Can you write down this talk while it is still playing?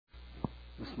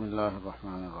بسم اللہ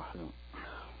الرحمن الرحیم.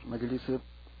 مجلس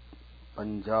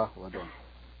 52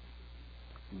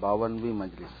 52ویں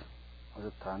مجلس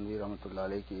حضرت تھانوی رحمۃ اللہ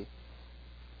علیہ کی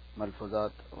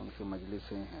ملفوظات ان کی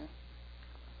مجلسیں ہیں.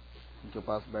 ان کے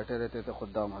پاس بیٹھے رہتے تھے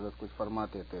خدام حضرت، کچھ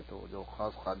فرماتے تھے تو جو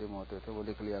خاص خادم ہوتے تھے وہ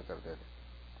لکھ لیا کرتے تھے.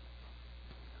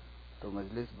 تو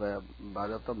مجلس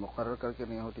باضابطہ مقرر کر کے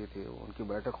نہیں ہوتی تھی، ان کی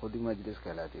بیٹھک خود ہی مجلس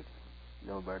کہلاتی تھی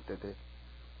جو بیٹھتے تھے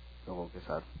لوگوں کے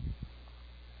ساتھ.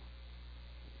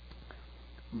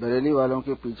 بریلی والوں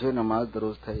کے پیچھے نماز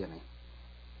درست ہے یا نہیں؟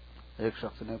 ایک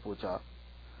شخص نے پوچھا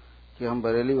کہ ہم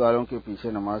بریلی والوں کے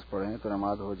پیچھے نماز پڑھیں تو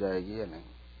نماز ہو جائے گی یا نہیں؟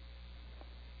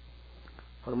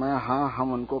 فرمایا ہاں،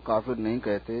 ہم ان کو کافر نہیں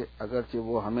کہتے اگرچہ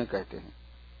وہ ہمیں کہتے ہیں.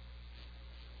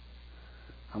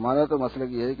 ہمارا تو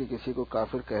مسلک یہ ہے کہ کسی کو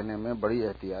کافر کہنے میں بڑی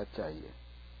احتیاط چاہیے.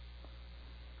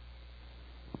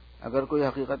 اگر کوئی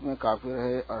حقیقت میں کافر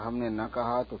ہے اور ہم نے نہ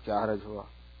کہا تو کیا حرج ہوا،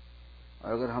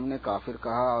 اور اگر ہم نے کافر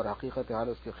کہا اور حقیقت حال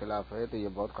اس کے خلاف ہے تو یہ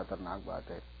بہت خطرناک بات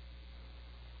ہے.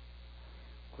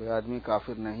 کوئی آدمی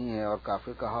کافر نہیں ہے اور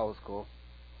کافر کہا اس کو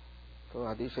تو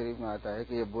حدیث شریف میں آتا ہے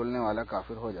کہ یہ بولنے والا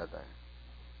کافر ہو جاتا ہے،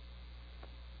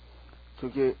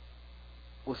 کیونکہ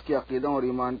اس کے عقیدہ اور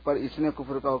ایمان پر اس نے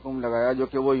کفر کا حکم لگایا جو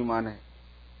کہ وہ ایمان ہے.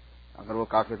 اگر وہ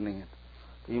کافر نہیں ہے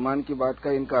تو ایمان کی بات کا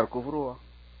انکار کفر ہوا.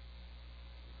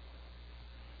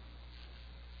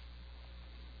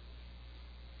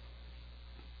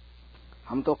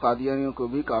 ہم تو قادیانیوں کو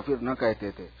بھی کافر نہ کہتے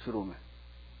تھے شروع میں،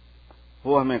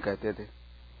 وہ ہمیں کہتے تھے.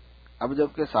 اب جب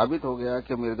کہ ثابت ہو گیا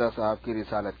کہ مرزا صاحب کی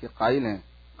رسالت کے قائل ہیں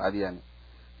قادیانی،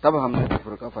 تب ہم نے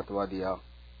کفر کا فتویٰ دیا،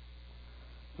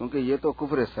 کیونکہ یہ تو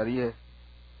کفر سری ہے.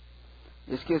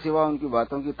 اس کے سوا ان کی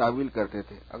باتوں کی تعویل کرتے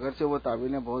تھے، اگرچہ وہ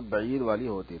تعویلیں بہت بعید والی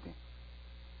ہوتی تھیں.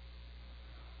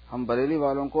 ہم بریلی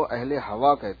والوں کو اہل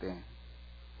ہوا کہتے ہیں.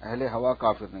 اہل ہوا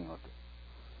کافر نہیں ہوتے.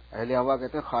 اہل ہوا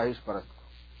کہتے ہیں خواہش پرست کو.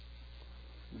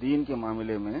 دین کے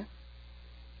معاملے میں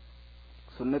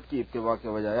سنت کی اتباع کے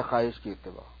بجائے خواہش کی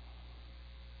اتباع،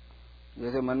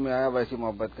 جیسے من میں آیا ویسی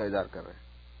محبت کا اظہار کر رہے ہیں.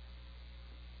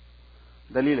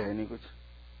 دلیل ہے نہیں کچھ،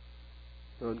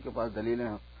 تو ان کے پاس دلیلیں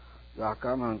جو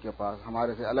احکام ہیں ان کے پاس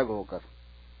ہمارے سے الگ ہو کر،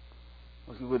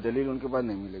 اس کی کوئی دلیل ان کے پاس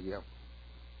نہیں ملے گی. آپ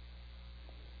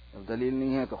جب دلیل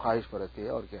نہیں ہے تو خواہش پرستی ہے،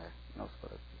 اور کیا ہے؟ نفس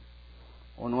پرستی.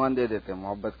 عنوان دے دیتے ہیں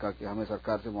محبت کا کہ ہمیں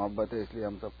سرکار سے محبت ہے اس لیے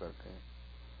ہم سب کرتے ہیں.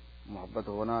 محبت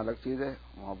ہونا الگ چیز ہے،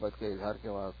 محبت کے اظہار کے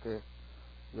واسطے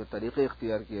جو طریقے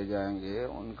اختیار کیے جائیں گے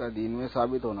ان کا دین میں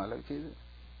ثابت ہونا الگ چیز ہے.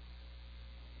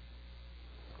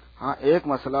 ہاں، ایک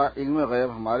مسئلہ علم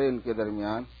غیب ہمارے ان کے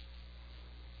درمیان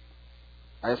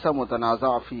ایسا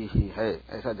متنازع فی ہی ہے،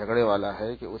 ایسا جھگڑے والا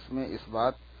ہے کہ اس میں اس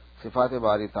بات صفات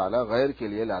باری تعالی غیر کے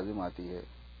لیے لازم آتی ہے.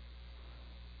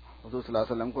 حضور صلی اللہ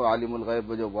علیہ وسلم کو عالم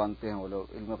الغیب جو مانتے ہیں، وہ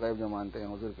لوگ علم غیب جو مانتے ہیں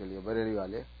حضور کے لیے بریلی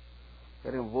والے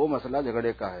کہہ رہے ہیں وہ مسئلہ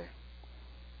جھگڑے کا ہے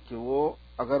کہ وہ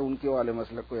اگر ان کے والے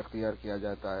مسلک کو اختیار کیا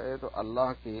جاتا ہے تو اللہ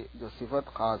کی جو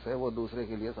صفت خاص ہے وہ دوسرے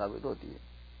کے لیے ثابت ہوتی ہے.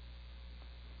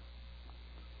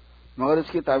 مگر اس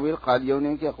کی تعویل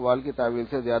قادیانیوں کے اقوال کی تعویل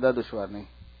سے زیادہ دشوار نہیں.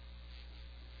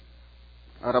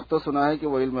 اور اب تو سنا ہے کہ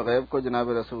وہ علم غیب کو جناب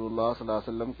رسول اللہ صلی اللہ علیہ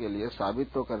وسلم کے لیے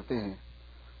ثابت تو کرتے ہیں،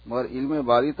 مگر علم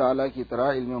باری تعالیٰ کی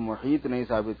طرح علم محیط نہیں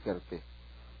ثابت کرتے،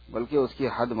 بلکہ اس کی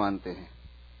حد مانتے ہیں.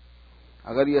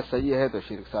 اگر یہ صحیح ہے تو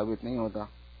شرک ثابت نہیں ہوتا،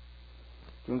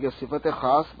 کیونکہ صفت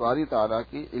خاص باری تعالیٰ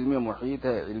کی علم محیط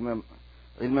ہے،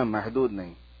 علم محدود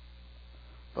نہیں.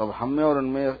 تو اب ہم میں اور ان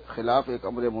میں خلاف ایک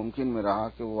امر ممکن میں رہا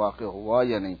کہ وہ واقع ہوا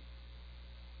یا نہیں،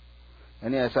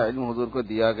 یعنی ایسا علم حضور کو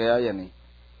دیا گیا یا نہیں.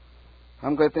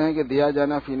 ہم کہتے ہیں کہ دیا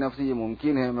جانا فی نفسی یہ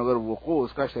ممکن ہے، مگر وقوع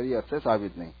اس کا شریعت سے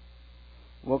ثابت نہیں.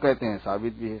 وہ کہتے ہیں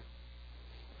ثابت بھی ہے.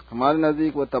 ہمارے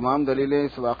نزدیک وہ تمام دلیلیں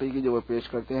اس واقعی کی جو وہ پیش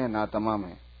کرتے ہیں ناتمام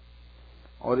ہیں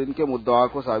اور ان کے مدعا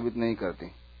کو ثابت نہیں کرتے.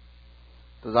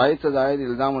 تو زائد سے زائد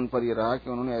الزام ان پر یہ رہا کہ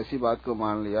انہوں نے ایسی بات کو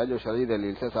مان لیا جو شرعی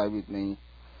دلیل سے ثابت نہیں،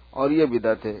 اور یہ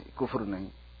بدعت ہے، کفر نہیں.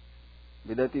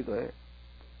 بدعت ہی تو ہے.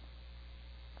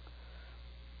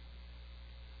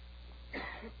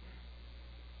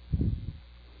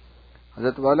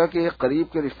 حضرت والا کے ایک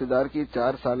قریب کے رشتہ دار کی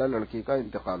 4 سالہ لڑکی کا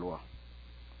انتقال ہوا.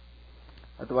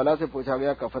 حضرت والا سے پوچھا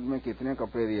گیا کفن میں کتنے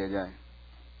کپڑے دیے جائیں؟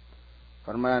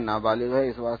 فرمایا نابالغ ہے،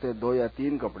 اس واسطے 2 یا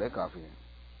 3 کپڑے کافی ہیں،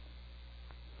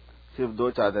 صرف 2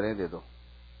 چادریں دے دو.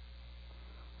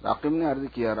 راقم نے عرض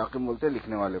کیا، راقم بولتے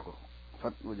لکھنے والے کو،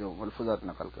 جو ملفوظات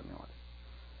نقل کرنے والے،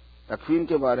 تکفین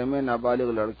کے بارے میں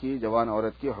نابالغ لڑکی جوان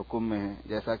عورت کے حکم میں ہے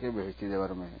جیسا کہ بہشتی زیور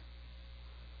میں ہے.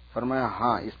 فرمایا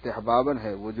ہاں، استحباباً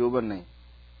ہے، وجوباً نہیں،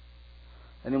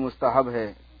 یعنی مستحب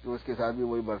ہے کہ اس کے ساتھ بھی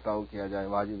وہی برتاؤ کیا جائے،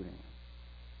 واجب نہیں.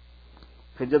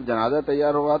 پھر جب جنازہ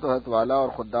تیار ہوا تو حضرت والا اور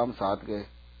خدام ساتھ گئے.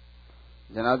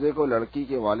 جنازے کو لڑکی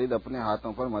کے والد اپنے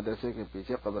ہاتھوں پر مدرسے کے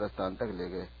پیچھے قبرستان تک لے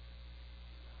گئے۔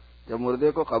 جب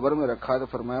مردے کو قبر میں رکھا تو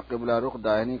فرمایا قبلہ رخ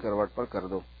داہنی کروٹ پر کر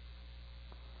دو۔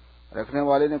 رکھنے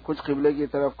والے نے کچھ قبلے کی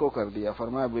طرف کو کر دیا،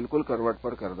 فرمایا بالکل کروٹ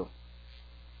پر کر دو۔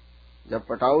 جب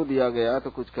پٹاؤ دیا گیا تو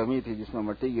کچھ کمی تھی جس میں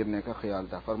مٹی گرنے کا خیال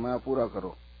تھا، فرمایا پورا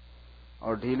کرو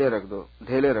اور ڈھیلے رکھ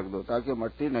دو تاکہ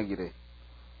مٹی نہ گرے،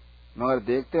 مگر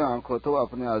دیکھتے آنکھوں تو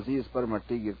اپنے عزیز پر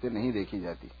مٹی گرتے نہیں دیکھی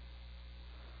جاتی۔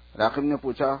 راقب نے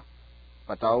پوچھا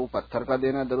پٹاؤ پتھر کا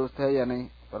دینا درست ہے یا نہیں؟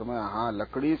 فرمایا ہاں،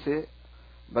 لکڑی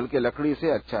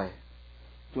سے اچھا ہے،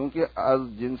 کیونکہ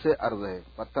جن سے عرض ہے،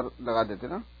 پتھر لگا دیتے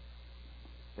نا،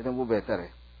 لیکن وہ بہتر ہے،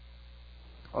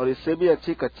 اور اس سے بھی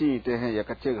اچھی کچی اینٹیں ہیں یا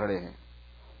کچے گھڑے ہیں،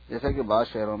 جیسا کہ بعض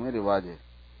شہروں میں رواج ہے،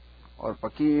 اور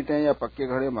پکی اینٹیں یا پکے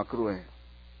گھڑے مکروہ ہیں۔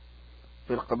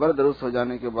 پھر قبر درست ہو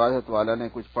جانے کے بعد حضرت والا نے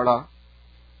کچھ پڑھا،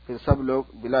 پھر سب لوگ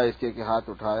بلا اس کے کہ ہاتھ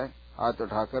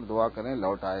اٹھا کر دعا کریں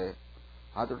لوٹ آئے۔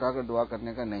 ہاتھ اٹھا کر دعا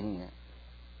کرنے کا نہیں ہے،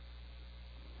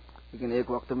 لیکن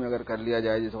ایک وقت میں اگر کر لیا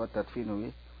جائے، جس وقت تدفین ہوئی،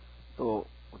 تو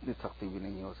اتنی سختی بھی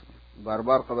نہیں ہے اس میں۔ بار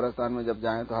بار قبرستان میں جب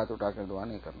جائیں تو ہاتھ اٹھا کر دعا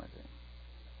نہیں کرنا چاہیے۔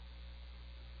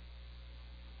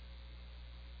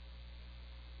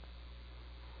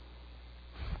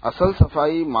 اصل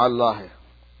صفائی مع اللہ ہے،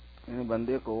 یعنی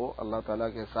بندے کو اللہ تعالیٰ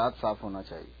کے ساتھ صاف ہونا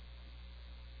چاہیے۔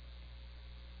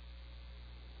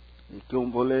 یہ کیوں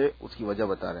بولے اس کی وجہ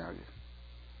بتا رہے ہیں آگے۔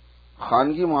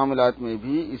 خانگی معاملات میں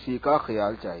بھی اسی کا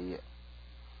خیال چاہیے۔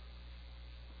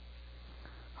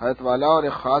 حضرت والا اور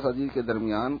ایک خاص عزیز کے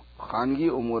درمیان خانگی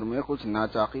امور میں کچھ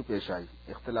ناچاقی پیش آئی،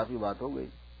 اختلافی بات ہو گئی۔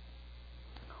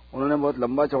 انہوں نے بہت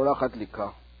لمبا چوڑا خط لکھا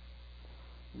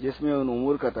جس میں ان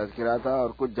امور کا تذکرہ تھا، اور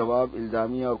کچھ جواب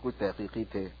الزامی اور کچھ تحقیقی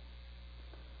تھے۔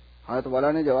 حضرت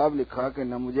والا نے جواب لکھا کہ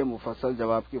نہ مجھے مفصل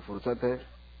جواب کی فرصت ہے،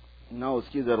 نہ اس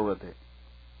کی ضرورت ہے،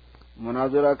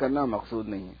 مناظرہ کرنا مقصود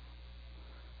نہیں ہے،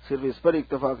 صرف اس پر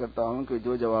اکتفا کرتا ہوں کہ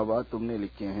جو جوابات تم نے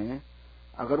لکھے ہیں،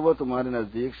 اگر وہ تمہارے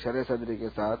نزدیک شرح صدری کے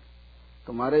ساتھ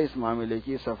تمہارے اس معاملے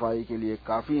کی صفائی کے لیے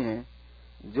کافی ہیں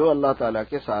جو اللہ تعالیٰ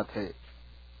کے ساتھ ہے،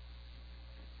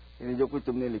 یعنی جو کچھ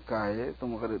تم نے لکھا ہے،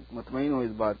 تم اگر مطمئن ہو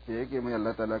اس بات پہ کہ میں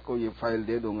اللہ تعالیٰ کو یہ فائل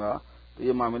دے دوں گا تو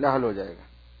یہ معاملہ حل ہو جائے گا،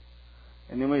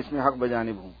 یعنی میں اس میں حق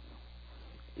بجانب ہوں،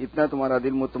 اتنا تمہارا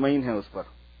دل مطمئن ہے اس پر،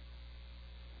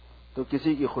 تو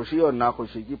کسی کی خوشی اور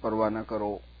ناخوشی کی پرواہ نہ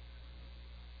کرو،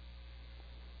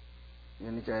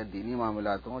 یعنی چاہے دینی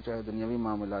معاملات ہوں چاہے دنیاوی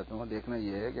معاملات ہوں، دیکھنا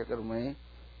یہ ہے کہ اگر میں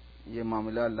یہ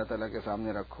معاملہ اللہ تعالیٰ کے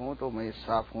سامنے رکھوں تو میں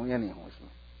صاف ہوں یا نہیں ہوں اس میں۔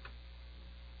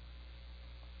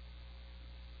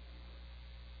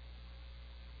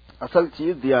 اصل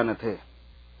چیز دیانت ہے،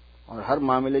 اور ہر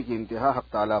معاملے کی انتہا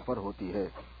حق تعالیٰ پر ہوتی ہے۔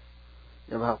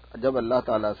 جب اللہ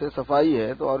تعالیٰ سے صفائی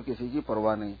ہے تو اور کسی کی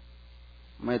پرواہ نہیں،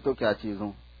 میں تو کیا چیز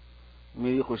ہوں،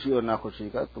 میری خوشی اور ناخوشی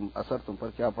کا اثر تم پر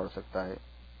کیا پڑ سکتا ہے۔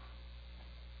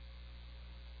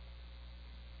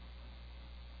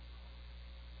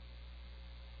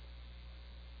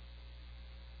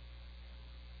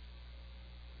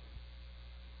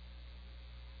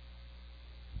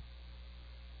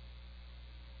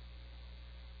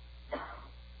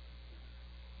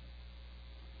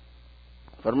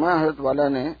 فرمایا حضرت والا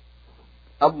نے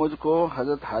اب مجھ کو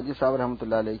حضرت حاجی صاحب رحمۃ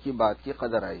اللہ علیہ کی بات کی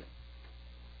قدر آئی۔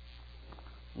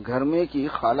 گھر میں کی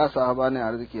خالہ صاحبہ نے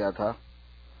عرض کیا تھا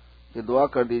کہ دعا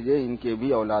کر دیجئے ان کے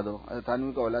بھی اولاد ہو، حضرت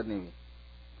تھانوی کا اولاد نہیں ہوئی۔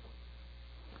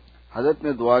 حضرت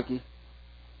نے دعا کی،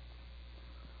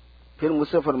 پھر مجھ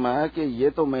سے فرمایا کہ یہ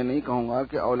تو میں نہیں کہوں گا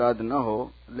کہ اولاد نہ ہو،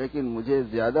 لیکن مجھے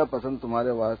زیادہ پسند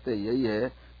تمہارے واسطے یہی ہے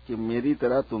کہ میری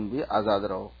طرح تم بھی آزاد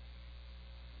رہو۔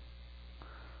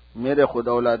 میرے خود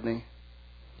اولاد نہیں،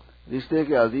 رشتے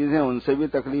کے عزیز ہیں، ان سے بھی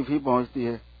تکلیف ہی پہنچتی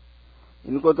ہے،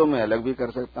 ان کو تو میں الگ بھی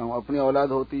کر سکتا ہوں، اپنی اولاد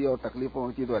ہوتی اور تکلیف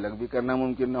پہنچتی تو الگ بھی کرنا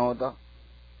ممکن نہ ہوتا۔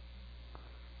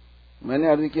 میں نے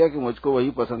عرض کیا کہ مجھ کو وہی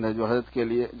پسند ہے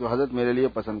جو حضرت میرے لیے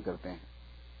پسند کرتے ہیں۔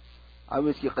 اب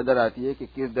اس کی قدر آتی ہے کہ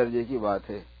کس درجے کی بات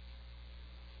ہے،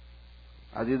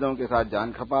 عزیزوں کے ساتھ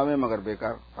جان کھپاویں مگر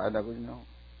بیکار، فائدہ کچھ نہ ہو۔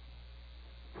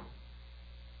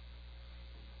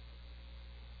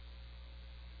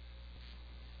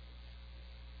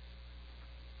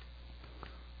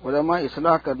 علماء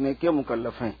اصلاح کرنے کے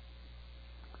مکلف ہیں،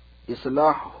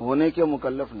 اصلاح ہونے کے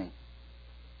مکلف نہیں۔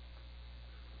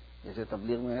 جیسے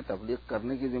تبلیغ میں ہے، تبلیغ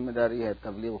کرنے کی ذمہ داری ہے،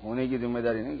 تبلیغ ہونے کی ذمہ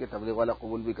داری نہیں کہ تبلیغ والا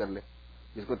قبول بھی کر لے،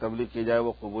 جس کو تبلیغ کی جائے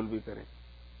وہ قبول بھی کرے۔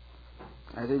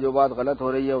 ایسے جو بات غلط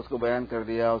ہو رہی ہے اس کو بیان کر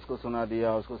دیا، اس کو سنا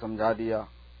دیا، اس کو سمجھا دیا،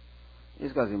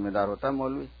 اس کا ذمہ دار ہوتا ہے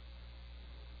مولوی۔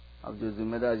 اب جو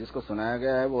ذمہ دار جس کو سنایا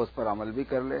گیا ہے وہ اس پر عمل بھی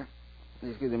کر لے،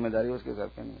 جس کی ذمہ داری اس کے سر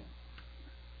پہ نہیں ہے۔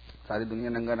 ساری دنیا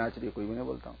ننگا ناچ رہی ہے، کوئی بھی نہیں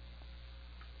بولتا ہوں۔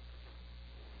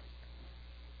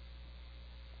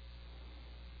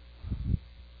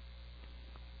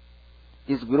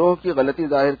 اس گروہ کی غلطی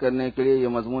ظاہر کرنے کے لیے یہ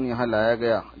مضمون یہاں لایا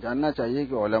گیا۔ جاننا چاہیے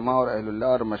کہ علماء اور اہل اللہ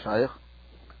اور مشائخ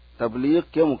تبلیغ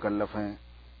کیوں مکلف ہیں۔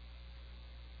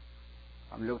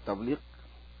 ہم لوگ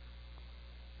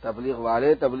تبلیغ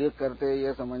والے تبلیغ کرتے،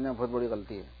 یہ سمجھنا بہت بڑی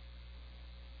غلطی ہے۔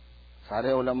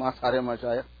 سارے علماء، سارے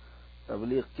مشائخ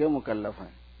تبلیغ کیوں مکلف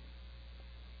ہیں؟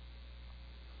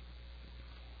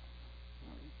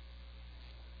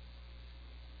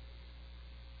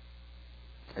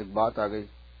 ایک بات آ گئی،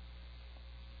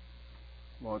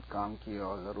 بہت کام کی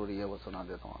اور ضروری ہے، وہ سنا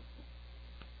دیتا ہوں آپ کو۔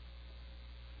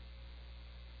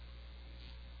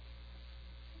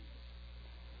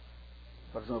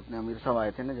 پرسوں اپنے امیر صاحب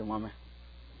آئے تھے نا جمعہ میں،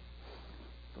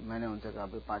 تو میں نے ان سے کہا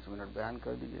بھی 5 منٹ بیان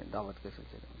کر دیجئے دعوت کے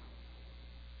سلسلے میں،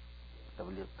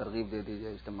 تبلیغ ترغیب دے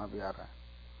دیجئے، اجتماع بھی آ رہا ہے۔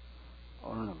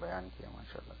 اور انہوں نے بیان کیا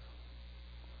ماشاءاللہ سے،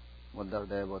 بہت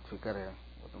درد ہے، بہت فکر ہے،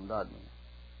 بہت عمدہ آدمی ہے۔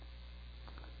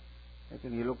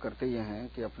 لیکن یہ لوگ کرتے یہ ہیں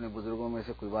کہ اپنے بزرگوں میں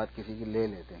سے کوئی بات کسی کی لے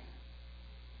لیتے ہیں،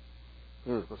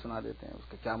 پھر اس کو سنا دیتے ہیں، اس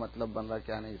کا کیا مطلب بن رہا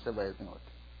کیا نہیں، اس سے بحث نہیں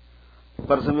ہوتی۔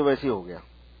 پرسوں بھی ویسے ہی ہو گیا۔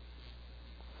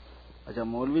 اچھا،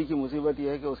 مولوی کی مصیبت یہ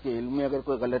ہے کہ اس کے علم میں اگر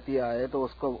کوئی غلطی آئے تو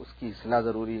اس کی اصلاح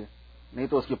ضروری ہے، نہیں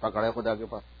تو اس کی پکڑ ہے خدا کے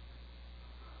پاس۔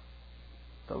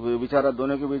 تو وہ بیچارہ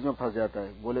دونوں کے بیچ میں پھنس جاتا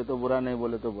ہے، بولے تو برا، نہیں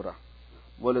بولے تو برا،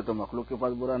 بولے تو مخلوق کے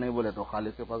پاس برا، نہیں بولے تو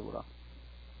خالق کے پاس برا۔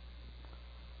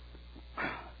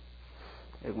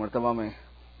 ایک مرتبہ میں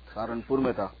سہارنپور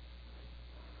میں تھا،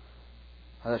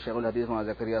 حضرت شیخ الحدیث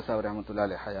مولانا زکریا صاحب رحمۃ اللہ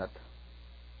علیہ حیات،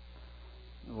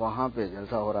 وہاں پہ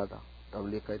جلسہ ہو رہا تھا،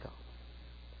 تبلیغ کا ہی تھا،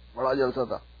 بڑا جلسہ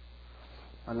تھا،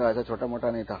 اللہ ایسا چھوٹا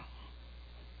موٹا نہیں تھا،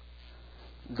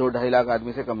 2-2.5 لاکھ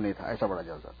آدمی سے کم نہیں تھا، ایسا بڑا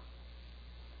جلسہ تھا۔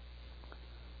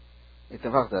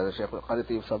 اتفاق تھا، شیخ قاری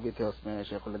طیب صاحب بھی تھے اس میں،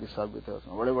 شیخ الحدیث صاحب بھی تھے اس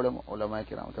میں، بڑے بڑے علماء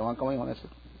کرام تھے، وہاں کمائی ہونے سے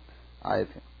آئے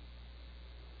تھے۔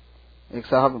 ایک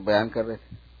صاحب بیان کر رہے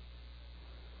تھے،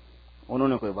 انہوں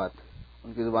نے کوئی بات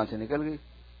ان کی زبان سے نکل گئی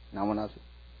نامناسب،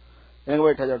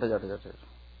 بھائی ٹھہر جاؤ،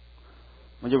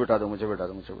 مجھے بٹھا دو،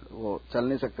 وہ چل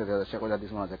نہیں سکتے تھے، شیخ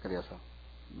الحدیث مولانا زکریا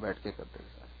صاحب بیٹھ کے کرتے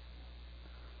تھے،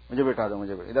 مجھے بٹھا دو،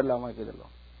 ادھر لاؤ، میں ادھر لاؤ،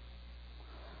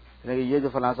 لیکن یہ جو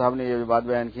فلاں صاحب نے یہ بات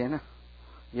بیان کی ہے نا،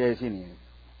 یہ ایسی نہیں ہے،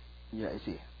 یہ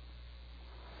ایسی ہے۔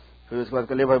 پھر اس کے بعد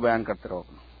کلے بھائی بیان کرتے رہو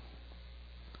اپنا۔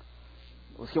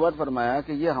 اس کے بعد فرمایا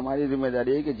کہ یہ ہماری ذمہ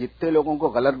داری ہے کہ جتنے لوگوں کو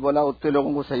غلط بولا اتنے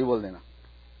لوگوں کو صحیح بول دینا۔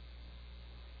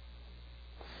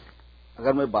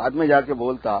 اگر میں بعد میں جا کے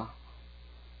بولتا،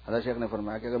 حضرت شیخ نے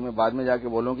فرمایا کہ اگر میں بعد میں جا کے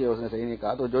بولوں کہ اس نے صحیح نہیں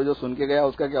کہا، تو جو سن کے گیا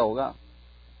اس کا کیا ہوگا؟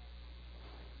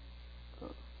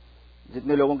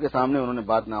 جتنے لوگوں کے سامنے انہوں نے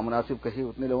بات نامناسب کہی،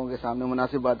 اتنے لوگوں کے سامنے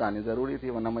مناسب بات آنی ضروری تھی،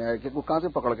 ورنہ میں کہاں سے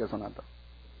پکڑ کے سناتا۔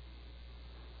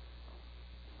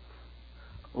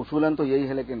 اصولاً تو یہی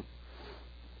ہے، لیکن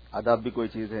آداب بھی کوئی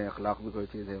چیز ہے، اخلاق بھی کوئی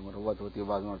چیز ہے، مروت ہوتی ہے،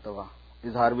 بعض مرتبہ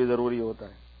اظہار بھی ضروری ہوتا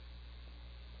ہے۔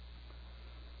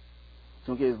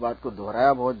 چونکہ اس بات کو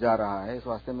دہرایا بہت جا رہا ہے، اس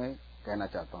واسطے میں کہنا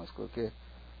چاہتا ہوں اس کو کہ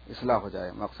اصلاح ہو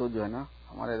جائے، مقصود جو ہے نا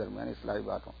ہمارے درمیان اصلاحی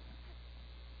بات ہو۔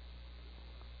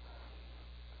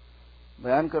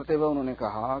 بیان کرتے ہوئے انہوں نے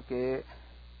کہا کہ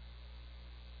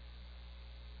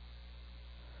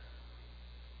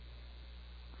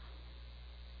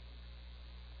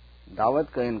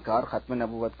دعوت کا انکار ختم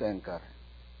نبوت کا انکار ہے،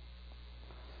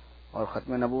 اور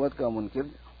ختم نبوت کا منکر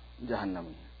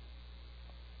جہنمی ہے۔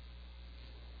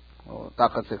 اور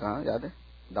طاقت سے کہا، یاد ہے،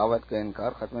 دعوت کا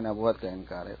انکار ختم نبوت کا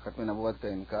انکار ہے، ختم نبوت کا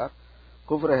انکار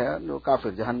کفر ہے، جو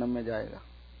کافر جہنم میں جائے گا۔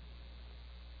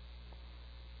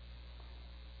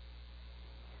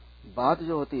 بات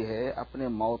جو ہوتی ہے اپنے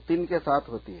موطن کے ساتھ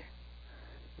ہوتی ہے،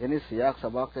 یعنی سیاق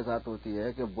سباق کے ساتھ ہوتی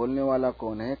ہے کہ بولنے والا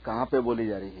کون ہے، کہاں پہ بولی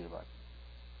جا رہی ہے یہ بات۔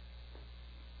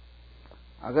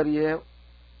 اگر یہ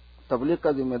تبلیغ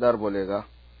کا ذمہ دار بولے گا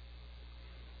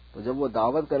تو جب وہ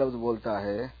دعوت کا لفظ بولتا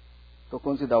ہے تو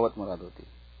کون سی دعوت مراد ہوتی؟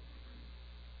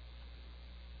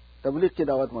 تبلیغ کی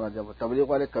دعوت مراد۔ جب تبلیغ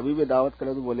والے کبھی بھی دعوت کا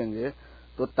لفظ بولیں گے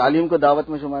تو تعلیم کو دعوت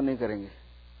میں شمار نہیں کریں گے،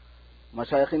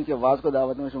 مشائخین کے وعظ کو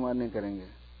دعوت میں شمار نہیں کریں گے،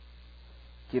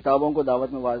 کتابوں کو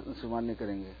دعوت میں شمار نہیں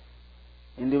کریں گے،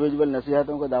 انڈیویجول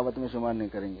نصیحتوں کو دعوت میں شمار نہیں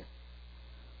کریں گے۔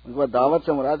 ان کے بعد دعوت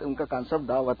سے مراد ان کا کانسیپٹ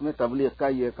دعوت میں تبلیغ کا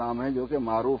یہ کام ہے جو کہ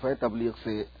معروف ہے تبلیغ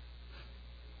سے۔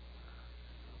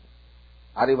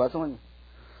 آ رہی بات سمجھ؟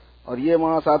 اور یہ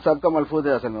مولانا صاحب کا ملفوظ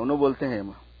ہے، اصل میں انہوں بولتے ہیں،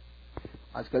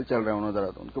 آج کل چل رہے ہیں انہوں ذرا،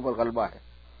 تو ان کے اوپر غلبہ ہے،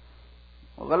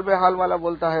 غلبہ حال والا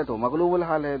بولتا ہے تو مغلوب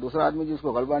الحال ہے، دوسرا آدمی جس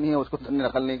کو غلبہ نہیں ہے اس کو تو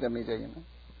نقل نہیں کرنی چاہیے نا۔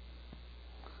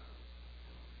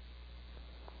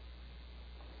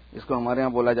 اس کو ہمارے ہاں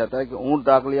بولا جاتا ہے کہ اونٹ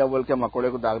داغ لیا بول کے مکوڑے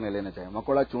کو داغ نہیں لینا چاہیے،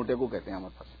 مکوڑا چونٹے کو کہتے ہیں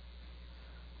ہمارے پاس۔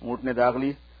 اونٹ نے داغ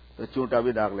لی تو چونٹا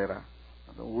بھی داغ لے رہا،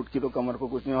 تو اونٹ کی تو کمر کو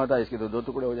کچھ نہیں ہوتا، اس کے تو 2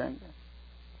 ٹکڑے ہو جائیں گے۔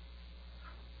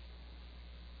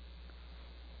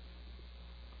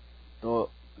 تو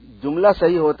جملہ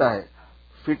صحیح ہوتا ہے،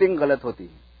 فٹنگ غلط ہوتی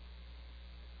ہے.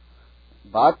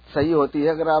 بات صحیح ہوتی ہے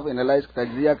اگر آپ انالائز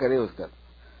تجزیہ کریں اس کا،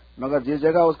 مگر جس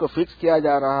جگہ اس کو فکس کیا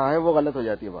جا رہا ہے وہ غلط ہو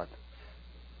جاتی ہے بات.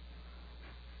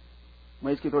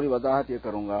 میں اس کی تھوڑی وضاحت یہ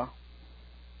کروں گا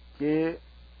کہ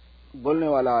بولنے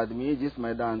والا آدمی جس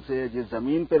میدان سے، جس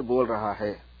زمین پر بول رہا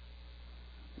ہے،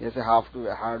 جیسے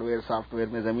ہارڈ ویئر سافٹ ویئر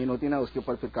میں زمین ہوتی ہے نا، اس کے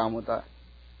اوپر پھر کام ہوتا ہے.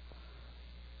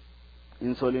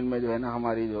 انسولین میں جو ہے نا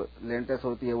ہماری جو لینٹس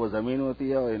ہوتی ہے وہ زمین ہوتی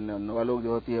ہے، اور نوالوگ جو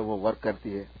ہوتی ہے وہ ورک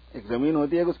کرتی ہے. ایک زمین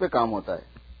ہوتی ہے کہ اس پہ کام ہوتا ہے.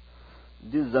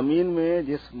 جس زمین میں،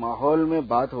 جس ماحول میں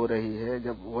بات ہو رہی ہے،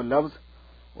 جب وہ لفظ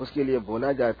اس کے لیے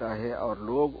بولا جاتا ہے اور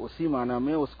لوگ اسی معنی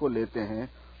میں اس کو لیتے ہیں،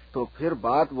 تو پھر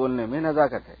بات بولنے میں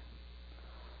نزاکت ہے.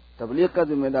 تبلیغ کا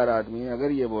ذمہ دار آدمی اگر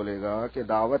یہ بولے گا کہ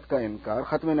دعوت کا انکار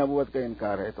ختم نبوت کا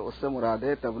انکار ہے، تو اس سے مراد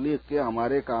ہے تبلیغ کے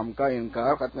ہمارے کام کا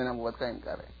انکار ختم نبوت کا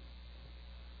انکار ہے.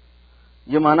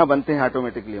 یہ معنی بنتے ہیں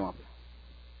آٹومیٹکلی وہاں پہ.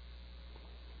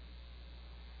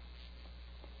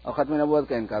 اور ختم نبوت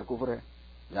کا انکار کفر ہے،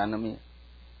 جہنمی ہے.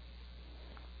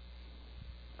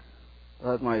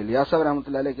 حضرت مولانا الیاس صاحب رحمۃ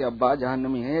اللہ علیہ کے ابا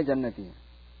جہنمی ہیں یا جنتی ہیں؟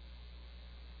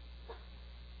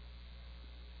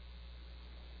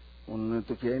 انہوں نے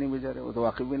تو کیا ہی نہیں بیچارے، وہ تو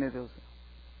واقف بھی نہیں تھے اسے.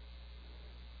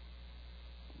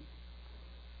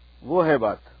 وہ ہے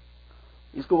بات.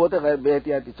 اس کو بولتے غیر بے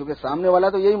احتیاطی، چونکہ سامنے والا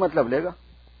تو یہی مطلب لے گا،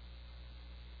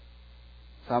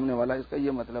 سامنے والا اس کا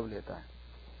یہ مطلب لیتا ہے.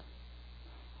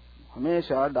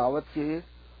 ہمیشہ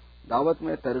دعوت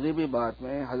میں ترغیبی بات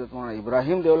میں حضرت مولانا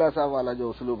ابراہیم دیولا صاحب والا جو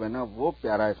اسلوب ہے نا، وہ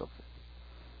پیارا ہے سب سے.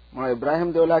 مولانا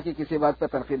ابراہیم دیولا کی کسی بات پہ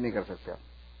تنقید نہیں کر سکتے آپ.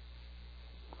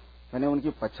 میں نے ان کی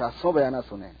 50 بیانات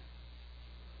سنے ہیں،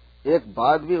 ایک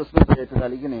بات بھی اس میں بے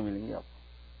اعتدالی کی نہیں ملیں گی آپ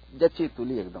کو. جچی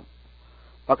تلی ایک دم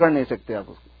پکڑ نہیں سکتے آپ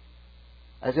اس کو.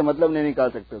 ایسے مطلب نہیں نکال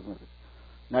سکتے اس میں سے،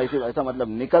 نہ ایسا مطلب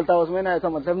نکلتا اس میں، نہ ایسا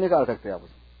مطلب نکال سکتے آپ اس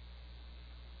میں.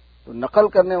 تو نقل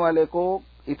کرنے والے کو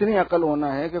اتنی عقل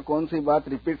ہونا ہے کہ کون سی بات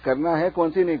ریپیٹ کرنا ہے،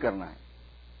 کون سی نہیں کرنا ہے.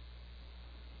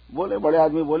 بولے بڑے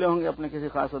آدمی بولے ہوں گے اپنے کسی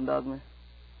خاص انداز میں،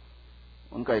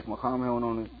 ان کا ایک مقام ہے،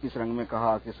 انہوں نے کس رنگ میں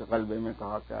کہا، کس قلبے میں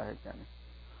کہا، کیا ہے کیا نہیں.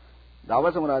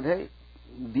 دعوت سے مراد ہے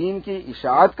دین کی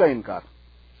اشاعت کا انکار،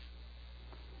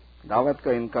 دعوت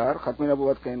کا انکار، ختم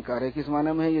نبوت کا انکار ہے. کس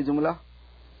معنی میں ہے یہ جملہ؟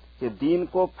 کہ دین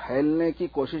کو پھیلنے کی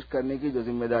کوشش کرنے کی جو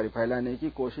ذمہ داری، پھیلانے کی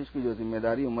کوشش کی جو ذمہ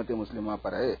داری امت مسلمہ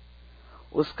پر ہے،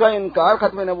 اس کا انکار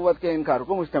ختم نبوت کے انکار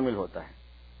کو مشتمل ہوتا ہے.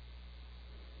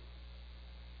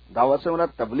 دعوت سے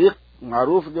مراد تبلیغ،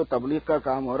 معروف جو تبلیغ کا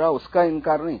کام ہو رہا اس کا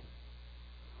انکار نہیں،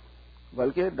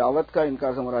 بلکہ دعوت کا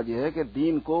انکار سے مراد یہ ہے کہ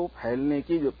دین کو پھیلانے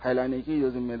کی جو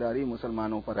ذمہ داری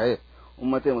مسلمانوں پر ہے،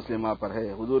 امت مسلمہ پر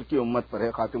ہے، حضور کی امت پر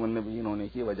ہے خاتم النبیین ہونے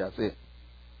کی وجہ سے،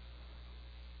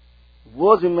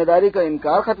 وہ ذمہ داری کا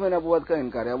انکار ختم نبوت کا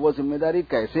انکار ہے. وہ ذمہ داری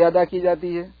کیسے ادا کی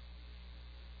جاتی ہے؟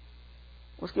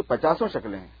 اس کی 50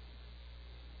 شکلیں ہیں.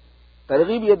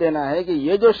 ترغیب یہ دینا ہے کہ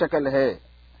یہ جو شکل ہے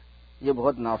یہ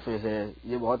بہت نافع ہے،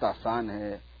 یہ بہت آسان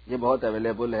ہے، یہ بہت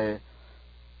اویلیبل ہے،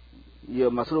 یہ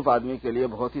مصروف آدمی کے لیے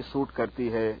بہت ہی سوٹ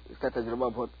کرتی ہے، اس کا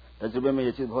تجربے میں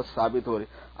یہ چیز بہت ثابت ہو رہی.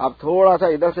 آپ تھوڑا سا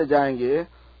ادھر سے جائیں گے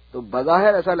تو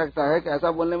بظاہر ایسا لگتا ہے کہ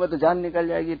ایسا بولنے میں تو جان نکل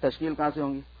جائے گی، تشکیل کہاں سے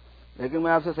ہوں گی. لیکن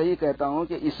میں آپ سے صحیح کہتا ہوں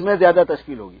کہ اس میں زیادہ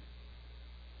تشکیل ہوگی،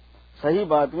 صحیح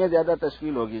بات میں زیادہ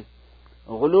تشکیل ہوگی.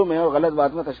 غلو میں اور غلط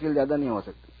بات میں تشکیل زیادہ نہیں ہو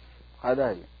سکتی. فائدہ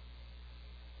ہے یہ.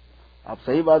 آپ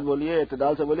صحیح بات بولیے،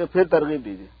 اعتدال سے بولیے، پھر ترغیب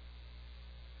دیجیے.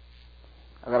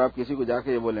 اگر آپ کسی کو جا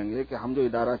کے یہ بولیں گے کہ ہم جو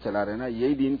ادارہ چلا رہے ہیں نا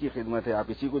یہی دین کی خدمت ہے، آپ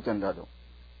اسی کو چندہ دو،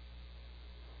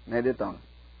 نہیں دیتا ہوں.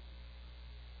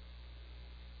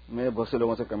 میں بہت سے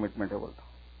لوگوں سے کمٹمنٹ ہے بولتا ہوں.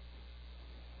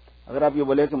 اگر آپ یہ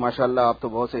بولے کہ ماشاءاللہ آپ تو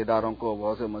بہت سے اداروں کو،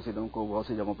 بہت سے مسجدوں کو، بہت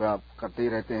سی جگہوں پہ آپ کرتے ہی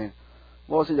رہتے ہیں،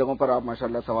 بہت سی جگہوں پر آپ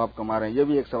ماشاءاللہ ثواب کما رہے ہیں، یہ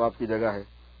بھی ایک ثواب کی جگہ ہے،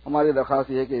 ہماری درخواست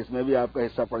یہ ہے کہ اس میں بھی آپ کا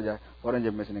حصہ پڑ جائے، فوراً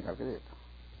جیب میں سے نکال کے دے دیتا ہوں.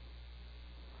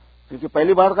 کیونکہ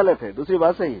پہلی بات غلط ہے، دوسری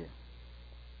بات صحیح ہے.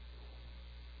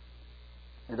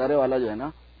 ادارے والا جو ہے نا،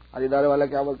 اور ادارے والا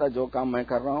کیا بولتا ہے، جو کام میں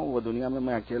کر رہا ہوں وہ دنیا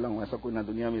میں اکیلا ہوں، ایسا کوئی نہ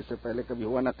دنیا میں اس سے پہلے کبھی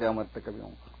ہوا، نہ قیامت پہ کبھی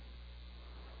ہوں.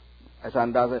 ایسا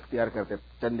انداز اختیار کرتے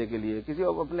چندے کے لیے، کسی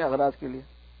اپنے اغراض کے لیے.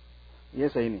 یہ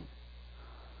صحیح نہیں.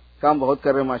 کام بہت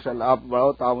کر رہے ہیں ماشاءاللہ، آپ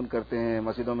بڑا تعاون کرتے ہیں،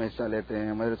 مسجدوں میں حصہ لیتے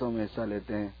ہیں، مدرسوں میں حصہ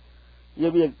لیتے ہیں، یہ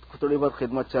بھی ایک تھوڑی بہت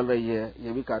خدمت چل رہی ہے،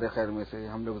 یہ بھی کار خیر میں سے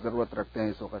ہم لوگ ضرورت رکھتے ہیں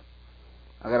اس وقت.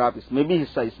 اگر آپ اس میں بھی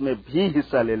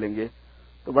حصہ لے لیں گے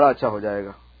تو بڑا اچھا ہو جائے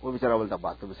گا. وہ بیچارہ بولتا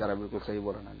بات تو بیچارہ بالکل صحیح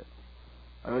بول رہا نہ.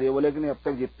 اگر یہ بولے کہ نہیں اب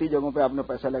تک جتنی جگہوں پہ آپ نے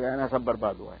پیسہ لگایا نا سب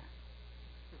برباد ہوا ہے،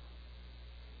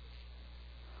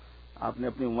 آپ نے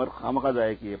اپنی عمر خواہ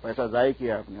ضائع کی ہے، پیسہ ضائع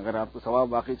کیا آپ نے. اگر آپ کو ثواب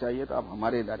باقی چاہیے تو آپ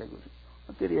ہمارے ادارے کو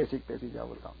تیری ایسی تیسی جا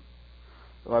بولتا ہوں،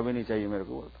 ثواب ہی نہیں چاہیے میرے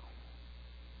کو بولتا ہوں.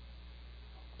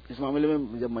 اس معاملے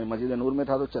میں جب میں مسجد نور میں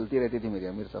تھا تو چلتی رہتی تھی میری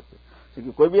امیر صاحب سے،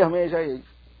 کیونکہ کوئی بھی ہمیشہ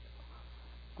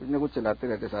کچھ نہ کچھ چلاتے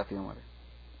رہتے ساتھی ہمارے.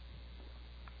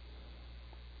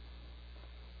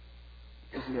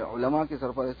 اس لیے علماء کی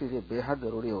سرپرستی سے بے حد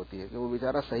ضروری ہوتی ہے کہ وہ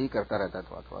بیچارہ صحیح کرتا رہتا ہے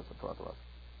تھوڑا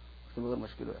اس کے بغیر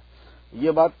مشکل ہے.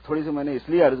 یہ بات تھوڑی سی میں نے اس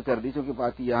لیے عرض کر دی چونکہ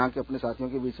بات یہاں کے اپنے ساتھیوں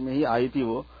کے بیچ میں ہی آئی تھی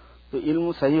وہ، تو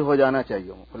علم صحیح ہو جانا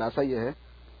چاہیے. خلاصہ یہ ہے،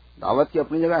 دعوت کی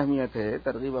اپنی جگہ اہمیت ہے،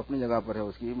 ترغیب اپنی جگہ پر ہے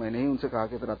اس کی. میں نے ہی ان سے کہا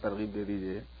کہ ذرا ترغیب دے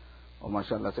دیجیے، اور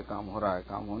ماشاءاللہ سے کام ہو رہا ہے.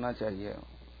 کام ہونا چاہیے،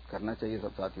 کرنا چاہیے،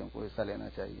 سب ساتھیوں کو حصہ لینا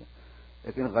چاہیے،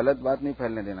 لیکن غلط بات نہیں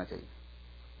پھیلنے دینا چاہیے.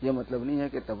 یہ مطلب نہیں ہے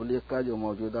کہ تبلیغ کا جو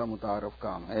موجودہ متعارف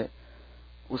کام ہے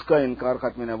اس کا انکار،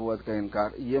 ختم نبوت کا انکار،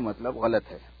 یہ مطلب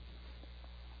غلط ہے،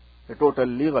 یہ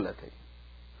ٹوٹلی غلط ہے.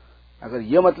 اگر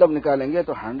یہ مطلب نکالیں گے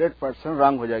تو 100%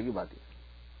 رانگ ہو جائے گی بات.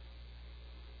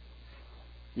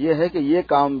 یہ ہے کہ یہ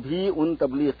کام بھی ان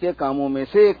تبلیغ کے کاموں میں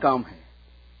سے ایک کام ہے.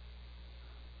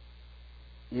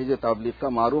 یہ جو تبلیغ کا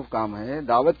معروف کام ہے،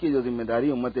 دعوت کی جو ذمہ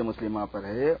داری امت مسلمہ پر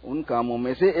ہے، ان کاموں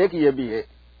میں سے ایک یہ بھی ہے،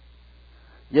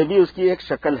 یہ بھی اس کی ایک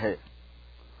شکل ہے.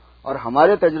 اور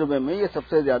ہمارے تجربے میں یہ سب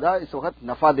سے زیادہ اس وقت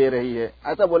نفع دے رہی ہے.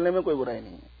 ایسا بولنے میں کوئی برائی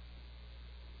نہیں ہے،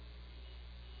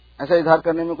 ایسا اظہار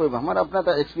کرنے میں کوئی، ہمارا اپنا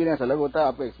ایکسپیرینس الگ ہوتا ہے،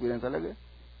 آپ کا ایکسپیرینس الگ ہے.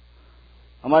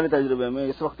 ہمارے تجربے میں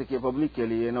اس وقت کے پبلک کے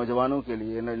لیے، نوجوانوں کے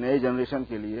لیے، نئے جنریشن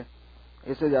کے لیے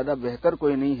اس سے زیادہ بہتر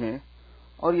کوئی نہیں ہے.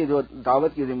 اور یہ جو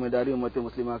دعوت کی ذمہ داری امت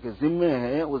مسلمہ کے ذمے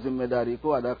ہے، اس ذمہ داری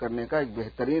کو ادا کرنے کا ایک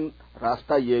بہترین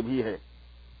راستہ یہ بھی ہے.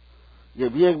 یہ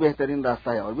بھی ایک بہترین راستہ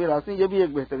ہے، اور بھی راستے، یہ بھی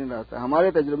ایک بہترین راستہ ہے.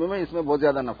 ہمارے تجربے میں اس میں بہت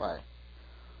زیادہ نفع ہے.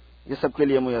 یہ سب کے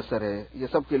لیے میسر ہے، یہ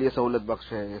سب کے لیے سہولت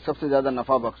بخش ہے، یہ سب سے زیادہ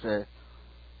نفع بخش ہے.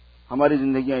 ہماری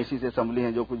زندگیاں اسی سے سنبھلی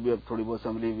ہیں، جو کچھ بھی اب تھوڑی بہت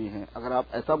سنبھلی ہوئی ہیں. اگر آپ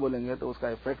ایسا بولیں گے تو اس کا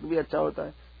افیکٹ بھی اچھا ہوتا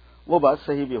ہے، وہ بات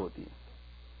صحیح بھی ہوتی ہے.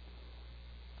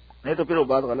 نہیں تو پھر وہ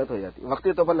بات غلط ہو جاتی ہے.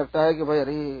 وقتی طور پر لگتا ہے کہ بھائی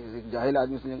ارے ایک جاہل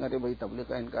آدمی سمجھیں گا، ارے بھائی تبلیغ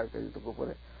کا انکار کرے تو کفر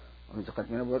ہے،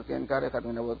 ختم نبوت کا انکار ہے،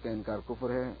 ختم نبوت کا انکار کفر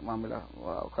ہے. معاملہ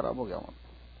خراب ہو گیا،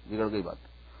 بگڑ گئی بات.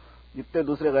 جتنے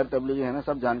دوسرے غیر تبلیغی ہیں نا،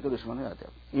 سب جان کے دشمن ہو جاتے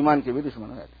ہیں، ایمان کے بھی دشمن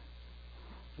ہو جاتے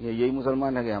ہیں. یہی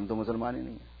مسلمان ہے کہ ہم تو مسلمان ہی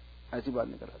نہیں ہیں، ایسی بات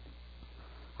نکل آتی.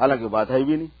 حالانکہ بات ہے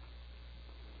بھی نہیں.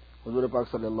 حضور پاک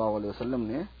صلی اللہ علیہ وسلم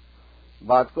نے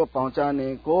بات کو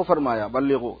پہنچانے کو فرمایا،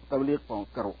 بلغو، تبلیغ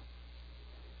کرو.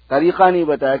 طریقہ نہیں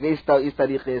بتایا کہ اس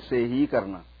طریقے سے ہی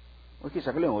کرنا. اس کی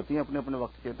شکلیں ہوتی ہیں اپنے اپنے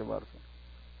وقت کے اعتبار سے.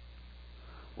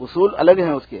 اصول الگ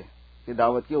ہیں اس کے، کہ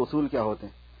دعوت کے اصول کیا ہوتے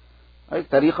ہیں، ایک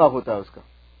طریقہ ہوتا ہے اس کا.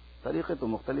 طریقے تو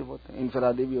مختلف ہوتے ہیں،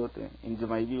 انفرادی بھی ہوتے ہیں،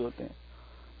 انجماعی بھی ہوتے ہیں.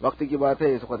 وقت کی بات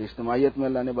ہے، اس وقت اجتماعیت میں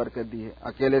اللہ نے برکت دی ہے،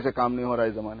 اکیلے سے کام نہیں ہو رہا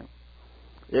اس زمانے میں.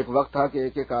 ایک وقت تھا کہ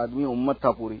ایک ایک آدمی امت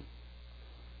تھا پوری.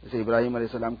 جیسے ابراہیم علیہ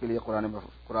السلام کے لیے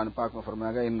قرآن پاک میں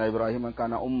فرمایا گیا، ان ابراہیم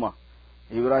کان امہ،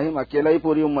 ابراہیم اکیلا ہی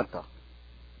پوری امت تھا.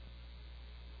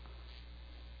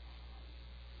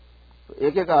 تو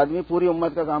ایک ایک آدمی پوری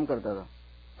امت کا کام کرتا تھا.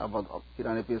 اب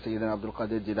پیران پیر سیدنا عبد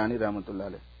القادر جیلانی رحمۃ اللہ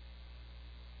علیہ،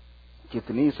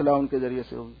 کتنی اصلاح ان کے ذریعے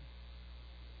سے ہوگی.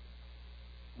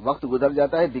 وقت گزر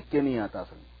جاتا ہے، دکھ کے نہیں آتا.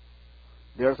 اصل میں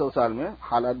 150 سال میں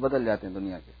حالات بدل جاتے ہیں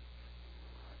دنیا کے،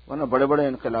 ورنہ بڑے بڑے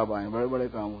انقلاب آئے، بڑے بڑے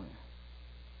کام ہوئے.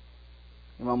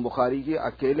 امام بخاری کی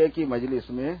اکیلے کی مجلس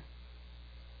میں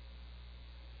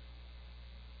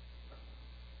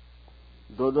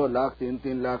 2-2 لاکھ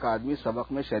 3-3 لاکھ آدمی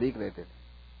سبق میں شریک رہتے تھے.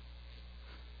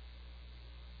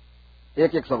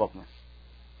 ایک ایک سبق میں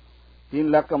 3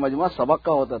 لاکھ کا مجموعہ سبق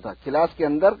کا ہوتا تھا. کلاس کے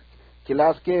اندر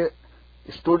کلاس کے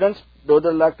اسٹوڈنٹس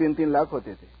 2-2 لاکھ 3-3 لاکھ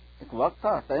ہوتے تھے. ایک وقت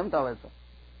تھا، ٹائم تھا ویسا.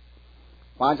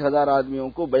 5000 آدمیوں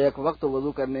کو بیک وقت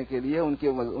وضو کرنے کے لیے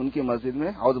ان کی مسجد میں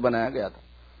حوض بنایا گیا تھا.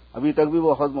 ابھی تک بھی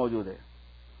وہ حوض موجود ہے.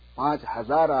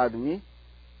 5000 آدمی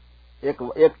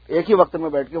ایک ہی وقت میں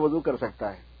بیٹھ کے وضو کر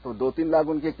سکتا ہے. تو 2-3 لاکھ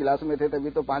ان کے کلاس میں تھے، تبھی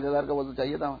تو 5000 کا وضو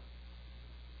چاہیے تھا.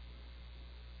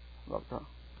 وقت تھا.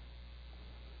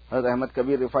 حضرت احمد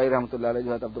کبیر رفاعی رحمۃ اللہ علیہ،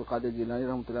 جو حضرت عبد القادر جیلانی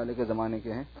رحمۃ اللہ علیہ کے زمانے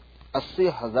کے ہیں،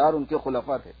 80,000 ان کے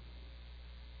خلفاء تھے.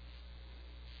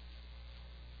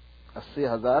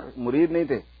 80,000 مرید نہیں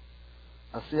تھے،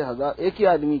 80,000 ایک ہی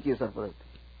آدمی کی سرپرستی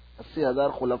تھی.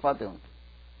 80,000 خلفاء تھے ان کے.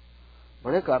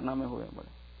 بڑے کارنامے ہوئے بڑے.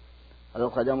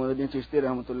 حضرت خواجہ معین الدین چشتی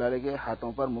رحمۃ اللہ علیہ کے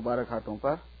ہاتھوں پر، مبارک ہاتھوں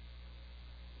پر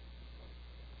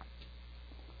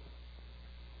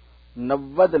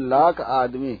 90 لاکھ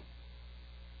آدمی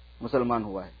مسلمان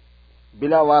ہوا ہے.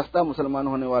 بلا واسطہ مسلمان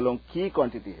ہونے والوں کی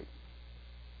کوانٹٹی ہے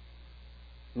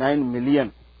 9 ملین.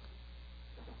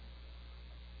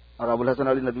 اور ابو الحسن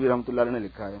علی ندوی رحمۃ اللہ علیہ نے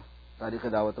لکھا ہے تاریخ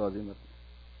دعوت و عظیمت میں.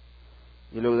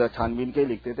 یہ لوگ چھان بین کے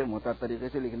لکھتے تھے، محتاط طریقے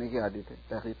سے لکھنے کی عادت ہے،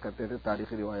 تحقیق کرتے تھے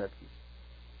تاریخی روایات کی.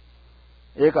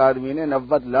 ایک آدمی نے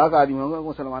 90 لاکھ آدمیوں کو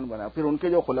مسلمان بنا. پھر ان کے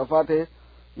جو خلفاء تھے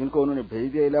جن کو انہوں نے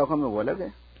بھیج دیا علاقوں میں، وہ الگ ہے.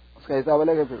 اس کا حساب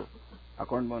الگ ہے پھر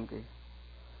اکاؤنٹ میں ان کے.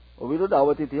 وہ بھی تو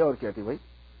دعوتی تھی اور کیا تھی بھائی,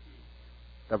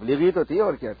 تبلیغی تو تھی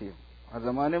اور کیا تھی. ہر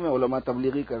زمانے میں علماء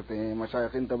تبلیغی کرتے ہیں,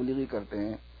 مشائخین تبلیغی کرتے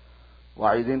ہیں,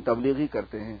 واعظین تبلیغی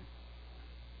کرتے ہیں.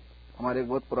 ہمارے ایک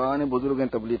بہت پرانے بزرگ ہیں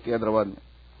تبلیغ کے حیدرآباد میں,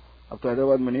 اب تو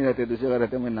حیدرآباد میں نہیں رہتے, دوسری جگہ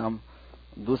رہتے. میں نام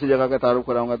دوسری جگہ کا تعارف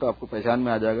کراؤں گا تو آپ کو پہچان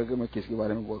میں آ جائے گا کہ میں کس کے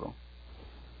بارے میں بول رہا ہوں.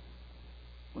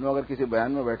 انہوں اگر کسی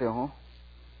بیان میں بیٹھے ہوں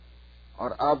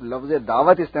اور آپ لفظ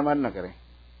دعوت استعمال نہ کریں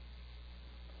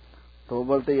تو وہ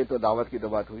بولتے یہ تو دعوت کی تو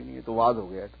بات ہوئی نہیں, یہ تو وعظ ہو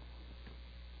گیا.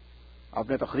 آپ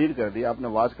نے تقریر کر دی, آپ نے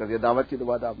وعظ کر دیا, دعوت کی تو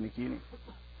بات آپ نے کی نہیں.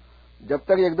 جب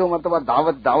تک ایک دو مرتبہ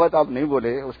دعوت دعوت آپ نہیں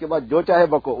بولے, اس کے بعد جو چاہے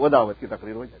بکو وہ دعوت کی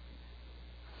تقریر ہو جاتی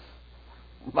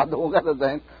ہے. بات ہوگا تو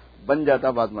ذہن بن جاتا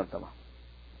بعض مرتبہ.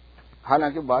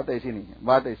 حالانکہ بات ایسی نہیں ہے.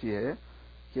 بات ایسی ہے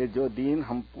کہ جو دین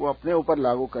ہم کو اپنے اوپر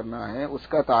لاگو کرنا ہے اس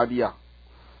کا تعدیہ,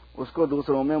 اس کو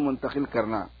دوسروں میں منتقل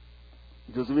کرنا,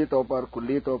 جزوی طور پر,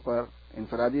 کلی طور پر,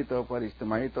 انفرادی طور پر,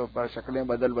 اجتماعی طور پر, شکلیں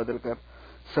بدل بدل کر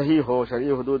صحیح ہو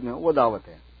شرعی حدود میں, وہ دعوت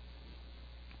ہے.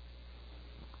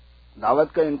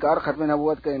 دعوت کا انکار ختم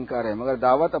نبوت کا انکار ہے. مگر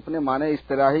دعوت اپنے معنی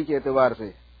اصطلاحی کے اعتبار سے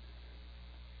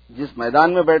جس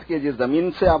میدان میں بیٹھ کے جس زمین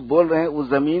سے آپ بول رہے ہیں اس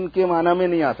زمین کے معنی میں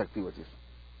نہیں آ سکتی وہ چیز.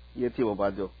 یہ تھی وہ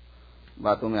بات جو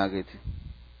باتوں میں آ گئی تھی.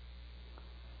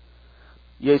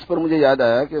 یہ اس پر مجھے یاد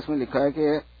آیا کہ اس میں لکھا ہے کہ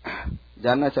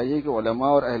جاننا چاہیے کہ علماء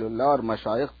اور اہل اللہ اور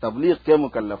مشائخ تبلیغ کے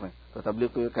مکلف ہیں. تو تبلیغ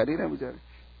تو یہ کر ہی رہے ہیں بیچارے,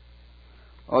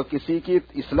 اور کسی کی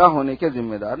اصلاح ہونے کے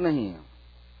ذمہ دار نہیں ہیں.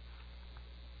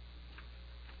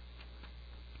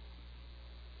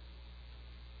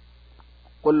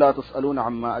 قل لا تسألون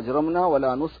عما اجرمنا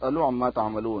ولا نسأل عما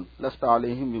تعملون لست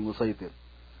علیہم بمسیطر.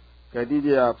 کہہ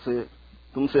دیجیے آپ سے,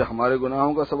 تم سے ہمارے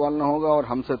گناہوں کا سوال نہ ہوگا اور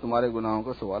ہم سے تمہارے گناہوں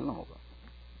کا سوال نہ ہوگا.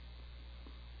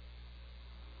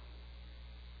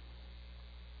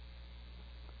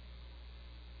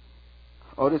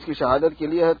 اور اس کی شہادت کے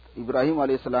لیے ابراہیم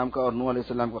علیہ السلام کا اور نوح علیہ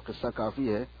السلام کا قصہ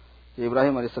کافی ہے کہ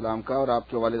ابراہیم علیہ السلام کا اور آپ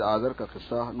کے والد آزر کا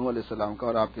قصہ, نوح علیہ السلام کا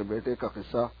اور آپ کے بیٹے کا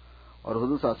قصہ, اور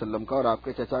حضور صلی اللہ علیہ وسلم کا اور آپ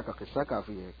کے چچا کا قصہ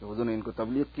کافی ہے کہ حضور نے ان کو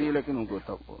تبلیغ کی لیکن ان کو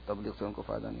تبلیغ سے ان کو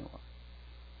فائدہ نہیں ہوا.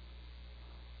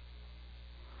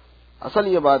 اصل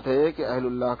یہ بات ہے کہ اہل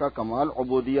اللہ کا کمال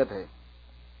عبودیت ہے.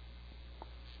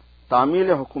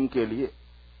 تعمیل حکم کے لیے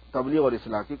تبلیغ اور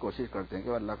اصلاح کی کوشش کرتے ہیں کہ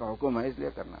اللہ کا حکم ہے اس لیے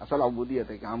کرنا. اصل عبودیت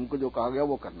ہے کہ ہم کو جو کہا گیا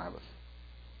وہ کرنا ہے بس.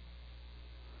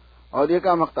 اور یہ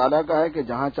کام حق تعالیٰ کا ہے کہ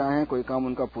جہاں چاہیں کوئی کام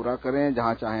ان کا پورا کریں,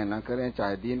 جہاں چاہیں نہ کریں,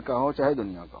 چاہے دین کا ہو چاہے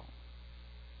دنیا کا ہو.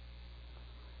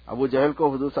 ابو جہل کو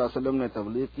حضور صلی اللہ علیہ وسلم نے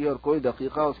تبلیغ کی اور کوئی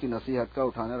دقیقہ اس کی نصیحت کا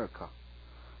اٹھانے رکھا,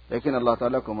 لیکن اللہ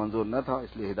تعالیٰ کو منظور نہ تھا,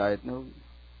 اس لیے ہدایت نہ ہوگی.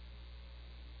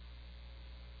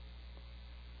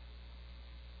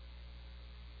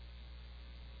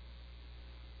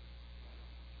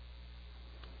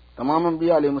 تمام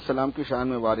انبیاء علیہ السلام کی شان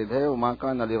میں وارد ہے وما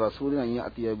کان لرسول ان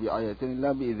یأتی بآیۃ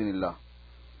الا بإذن اللہ.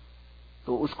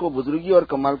 تو اس کو بزرگی اور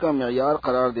کمال کا معیار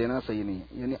قرار دینا صحیح نہیں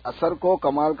ہے. یعنی اثر کو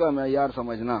کمال کا معیار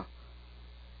سمجھنا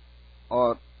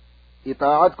اور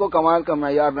اطاعت کو کمال کا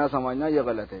معیار نہ سمجھنا یہ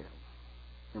غلط ہے.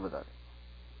 یہ بتا رہے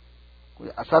کوئی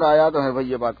اثر آیا تو ہے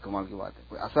بھائی یہ بات کمال کی بات ہے,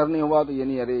 کوئی اثر نہیں ہوا تو یہ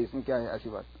نہیں ارے اس میں کیا ہے ایسی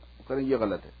بات کریں, یہ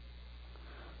غلط ہے.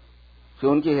 پھر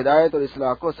ان کی ہدایت اور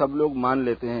اصلاح کو سب لوگ مان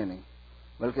لیتے ہیں نہیں,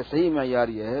 بلکہ صحیح معیار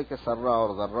یہ ہے کہ سرا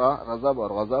اور ذرہ, رضب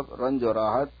اور غضب, رنج اور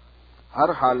راحت ہر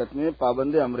حالت میں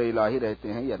پابند امر الہی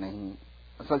رہتے ہیں یا نہیں.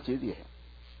 اصل چیز یہ ہے.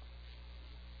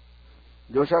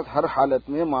 جو شخص ہر حالت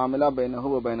میں معاملہ بینہ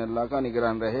و بین اللہ کا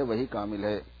نگران رہے وہی کامل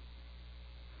ہے,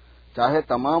 چاہے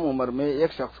تمام عمر میں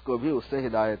ایک شخص کو بھی اس سے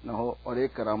ہدایت نہ ہو اور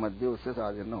ایک کرامت بھی اس سے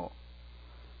صادر نہ ہو.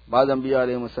 بعض انبیاء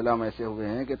علیہ السلام ایسے ہوئے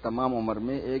ہیں کہ تمام عمر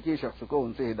میں ایک ہی شخص کو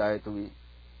ان سے ہدایت ہوئی,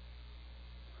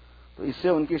 تو اس سے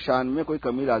ان کی شان میں کوئی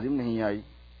کمی لازم نہیں آئی.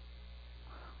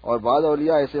 اور بعض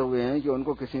اولیاء ایسے ہوئے ہیں کہ ان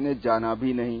کو کسی نے جانا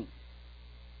بھی نہیں,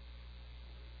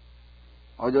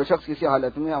 اور جو شخص کسی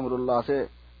حالت میں امر اللہ سے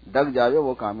ڈگ جاوے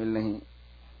وہ کامل نہیں.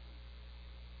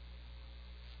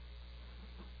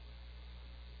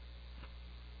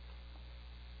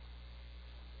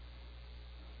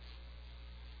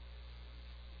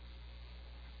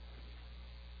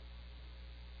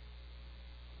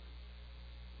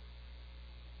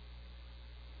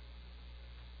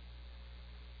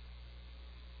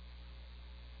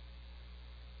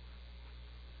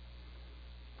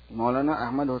 مولانا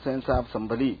احمد حسین صاحب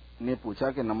سنبھلی نے پوچھا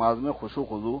کہ نماز میں خشوع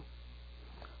خضوع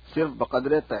صرف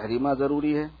بقدر تحریمہ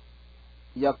ضروری ہے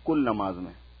یا کل نماز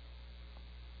میں؟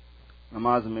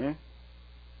 نماز میں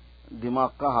دماغ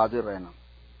کا حاضر رہنا,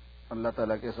 اللہ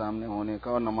تعالیٰ کے سامنے ہونے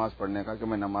کا اور نماز پڑھنے کا کہ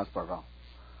میں نماز پڑھ رہا ہوں,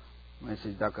 میں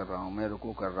سجدہ کر رہا ہوں, میں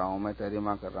رکوع کر رہا ہوں, میں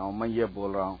تحریمہ کر رہا ہوں, میں یہ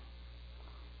بول رہا ہوں,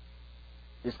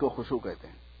 اس کو خشوع کہتے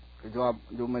ہیں. کہ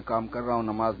جو میں کام کر رہا ہوں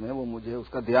نماز میں وہ مجھے اس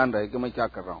کا دھیان رہے کہ میں کیا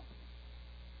کر رہا ہوں.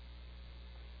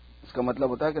 اس کا مطلب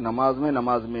ہوتا ہے کہ نماز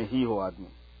میں ہی ہو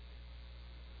آدمی.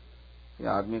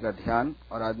 آدمی کا دھیان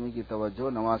اور آدمی کی توجہ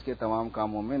نماز کے تمام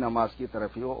کاموں میں نماز کی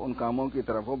طرف ہی ہو، ان کاموں کی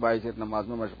طرف ہو باعث نماز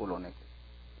میں مشغول ہونے کے.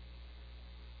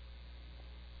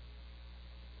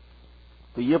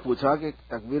 تو یہ پوچھا کہ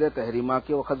تکبیر تحریمہ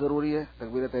کے وقت ضروری ہے.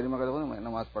 تکبیر تحریمہ کا میں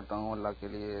نماز پڑھتا ہوں اللہ کے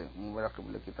لیے، میرا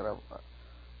قبلے کی طرف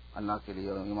اللہ کے لیے،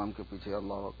 اور امام کے پیچھے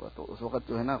اللہ اکبر، تو اس وقت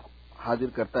جو ہے نا حاضر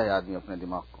کرتا ہے آدمی اپنے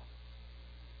دماغ کو.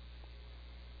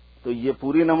 تو یہ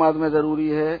پوری نماز میں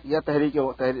ضروری ہے یا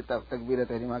تکبیر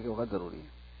تحریمہ کے وقت ضروری ہے؟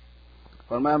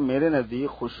 فرمایا میرے نزدیک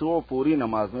خشوع پوری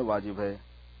نماز میں واجب ہے.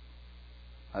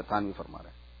 تھانوی فرما رہے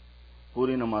ہیں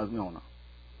پوری نماز میں ہونا.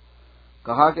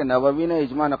 کہا کہ نووی نے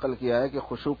اجماع نقل کیا ہے کہ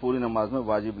خشوع پوری نماز میں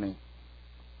واجب نہیں.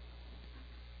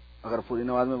 اگر پوری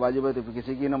نماز میں واجب ہے تو پھر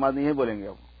کسی کی نماز نہیں ہے بولیں گے.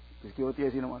 اب کس کی ہوتی ہے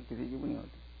ایسی نماز؟ کسی کی بھی نہیں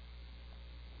ہوتی.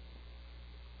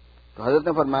 تو حضرت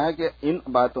نے فرمایا کہ ان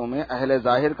باتوں میں اہل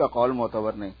ظاہر کا قول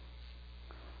معتبر نہیں.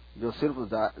 جو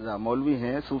صرف مولوی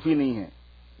ہیں، صوفی نہیں ہیں،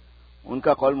 ان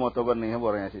کا قول معتبر نہیں ہے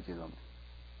بول رہے ہیں ایسی چیزوں میں.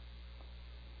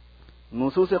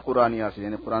 نصوص قرآنیہ سے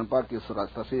یعنی قرآن پاک کی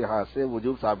تصریحات سے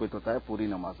وجوب ثابت ہوتا ہے پوری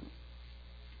نماز میں.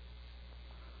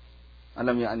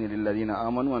 الم یعن للذین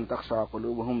آمنوا ان تخشع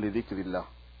قلوبهم لذکر اللہ.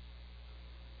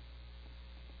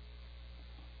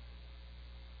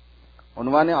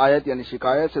 عنوان آیت یعنی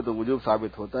شکایت سے تو وجوب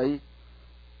ثابت ہوتا ہی.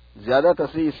 زیادہ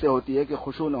تصریح اس سے ہوتی ہے کہ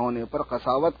خشوع نہ ہونے پر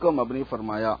قساوت کو مبنی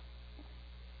فرمایا.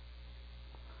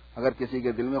 اگر کسی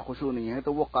کے دل میں خشوع نہیں ہے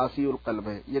تو وہ قاسی القلب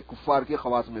ہے. یہ کفار کے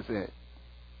خواص میں سے ہے.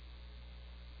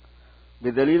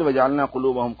 بدلیل وجعلنا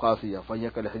قلوبهم قاسیہ فہی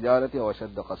کالحجارۃ او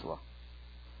اشد قسوہ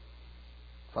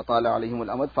فطال علیہم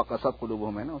الامد فقست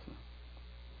قلوبهم ہے نا اس میں.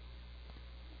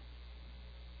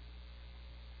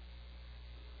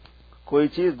 کوئی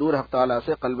چیز دور حق تعالیٰ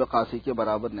سے قلب قاسی کے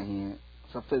برابر نہیں ہے.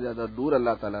 سب سے زیادہ دور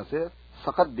اللہ تعالیٰ سے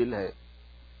سخت دل ہے.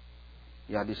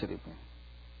 یہ حدیث شریف میں.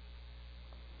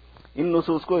 ان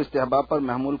نصوص کو استحباب پر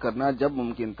محمول کرنا جب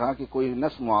ممکن تھا کہ کوئی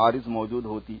نص معارض موجود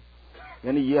ہوتی،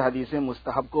 یعنی یہ حدیثیں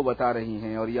مستحب کو بتا رہی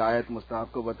ہیں اور یہ آیت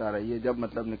مستحب کو بتا رہی ہے، جب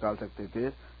مطلب نکال سکتے تھے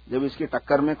جب اس کی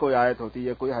ٹکر میں کوئی آیت ہوتی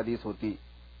یا کوئی حدیث ہوتی،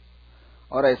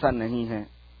 اور ایسا نہیں ہے.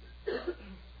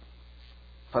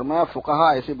 فرمایا فقہا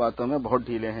ایسی باتوں میں بہت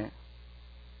ڈھیلے ہیں.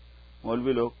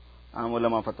 مولوی لوگ عام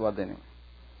علماء فتویٰ دینے میں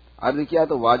عرض کیا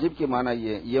تو واجب کے معنی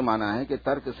یہ معنی ہے کہ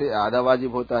ترک سے اعادہ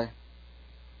واجب ہوتا ہے.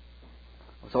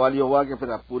 سوال یہ ہوا کہ پھر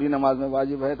اب پوری نماز میں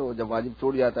واجب ہے تو جب واجب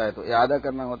چھوٹ جاتا ہے تو اعادہ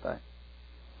کرنا ہوتا ہے.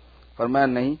 فرمایا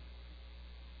نہیں.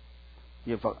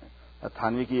 یہ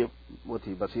تھانوی کی وہ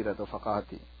تھی بصیرت و فقاہت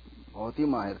تھی، بہت ہی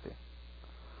ماہر تھے.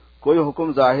 کوئی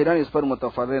حکم ظاہراً اس پر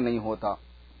متفرع نہیں ہوتا.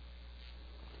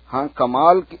 ہاں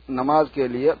کمال نماز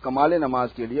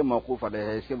کے لیے موقوف علیہ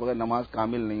ہے. اس کے بغیر نماز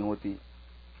کامل نہیں ہوتی.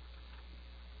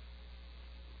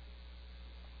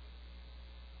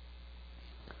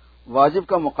 واجب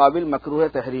کا مقابل مکروہ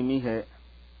تحریمی ہے.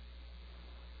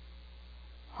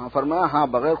 ہاں فرمایا ہاں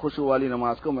بغیر خشوع والی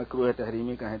نماز کو مکروہ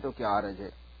تحریمی کہیں تو کیا حرج ہے.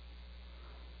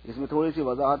 اس میں تھوڑی سی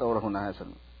وضاحت اور ہونا ہے. اصل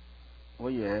میں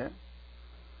وہ یہ ہے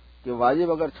کہ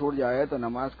واجب اگر چھوٹ جائے تو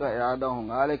نماز کا اعادہ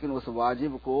ہوگا، لیکن اس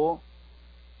واجب کو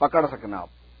پکڑ سکنا آپ.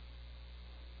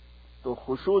 تو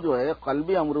خشوع جو ہے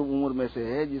قلبی امور میں سے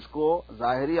ہے جس کو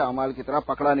ظاہری اعمال کی طرح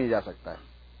پکڑا نہیں جا سکتا ہے.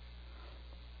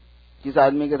 کس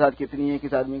آدمی کے ساتھ کتنی ہے،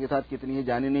 کس آدمی کے ساتھ کتنی ہے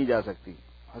جانی نہیں جا سکتی.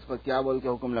 اس پر کیا بول کے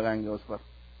حکم لگائیں گے اس پر،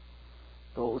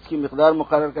 تو اس کی مقدار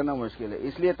مقرر کرنا مشکل ہے.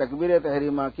 اس لیے تکبیر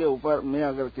تحریمہ کے اوپر میں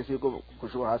اگر کسی کو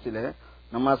خشوع حاصل ہے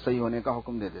نماز صحیح ہونے کا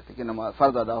حکم دے دیتے کہ نماز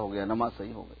فرض ادا ہو گیا، نماز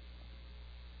صحیح ہو گئی.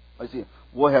 ایسی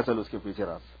وہ ہے اصل اس کے پیچھے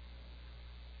راز.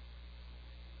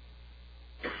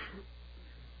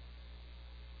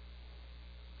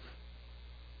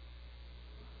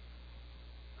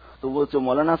 تو وہ جو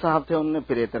مولانا صاحب تھے انہوں نے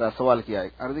پھر اعتراض سوال کیا ہے،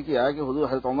 عرض کیا ہے کہ حضور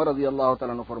حضرت عمر رضی اللہ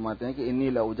تعالیٰ عنہ فرماتے ہیں کہ انی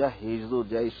لاجہز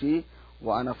جیشی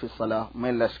وانا فی الصلاۃ،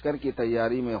 میں لشکر کی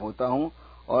تیاری میں ہوتا ہوں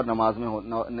اور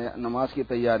نماز کی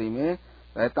تیاری میں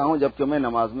رہتا ہوں جبکہ میں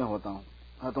نماز میں ہوتا ہوں.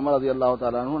 حضرت عمر رضی اللہ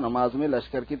تعالیٰ عنہ نماز میں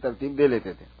لشکر کی ترتیب دے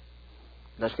لیتے تھے،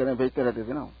 لشکر میں بھیجتے رہتے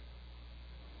تھے نا.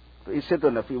 تو اس سے تو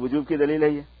نفی وجوب کی دلیل ہے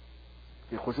یہ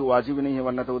کہ خشوع واجب نہیں ہے،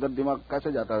 ورنہ تو ادھر دماغ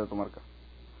کیسے جاتا ہے عمر کا.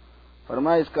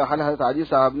 فرمایا اس کا حل حضرت حاجی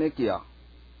صاحب نے کیا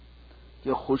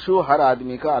کہ خشوع ہر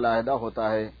آدمی کا علیحدہ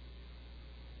ہوتا ہے.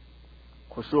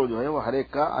 خشوع جو ہے وہ ہر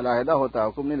ایک کا علیحدہ ہوتا ہے،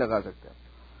 حکم نہیں لگا سکتا.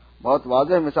 بہت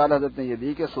واضح مثال حضرت نے یہ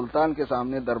دی کہ سلطان کے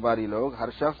سامنے درباری لوگ ہر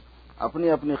شخص اپنی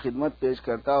اپنی خدمت پیش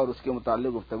کرتا اور اس کے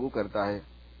متعلق گفتگو کرتا ہے.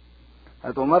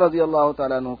 حضرت عمر رضی اللہ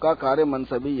تعالیٰ عنہ کا کار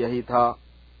منصبی یہی تھا.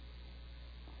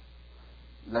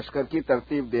 لشکر کی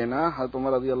ترتیب دینا حضرت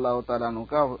عمر رضی اللہ تعالیٰ عنہ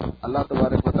کا اللہ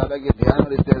تبارک و تعالیٰ کے دھیان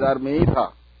اور استعداد میں ہی تھا.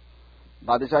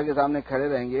 بادشاہ کے سامنے کھڑے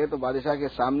رہیں گے تو بادشاہ کے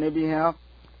سامنے بھی ہیں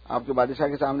آپ کے بادشاہ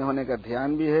کے سامنے ہونے کا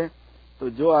دھیان بھی ہے. تو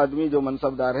جو آدمی جو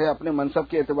منصب دار ہے اپنے منصب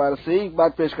کے اعتبار سے ہی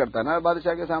بات پیش کرتا ہے نا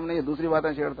بادشاہ کے سامنے، یہ دوسری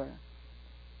باتیں چھیڑتا ہے.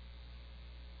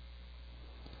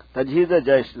 تجہیز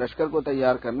جیش، لشکر کو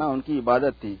تیار کرنا ان کی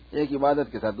عبادت تھی. ایک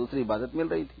عبادت کے ساتھ دوسری عبادت مل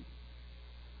رہی تھی.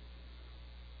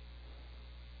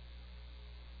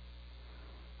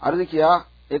 عرض کیا،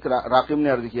 ایک راقم نے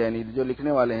عرض کیا، یعنی جو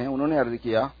لکھنے والے ہیں انہوں نے عرض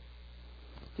کیا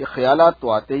کہ خیالات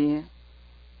تو آتے ہی ہیں،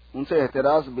 ان سے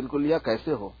احتراز بالکل یا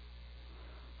کیسے ہو؟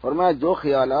 فرمایا جو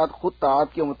خیالات خود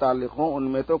طاعت کے متعلق ہوں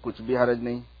ان میں تو کچھ بھی حرج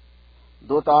نہیں.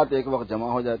 دو طاعت ایک وقت جمع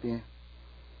ہو جاتی ہیں.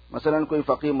 مثلا کوئی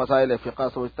فقیہ مسائل فقہ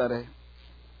سوچتا رہے،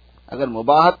 اگر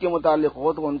مباحت کے متعلق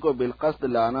ہو تو ان کو بالقصد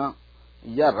لانا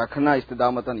یا رکھنا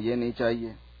استدامتاً یہ نہیں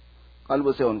چاہیے،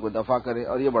 قلب سے ان کو دفع کرے،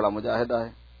 اور یہ بڑا مجاہدہ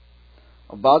ہے.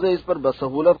 بعض اس پر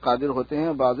بسہولت قادر ہوتے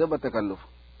ہیں، بعض بتکلف.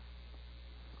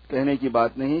 کہنے کی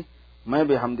بات نہیں، میں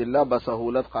بحمداللہ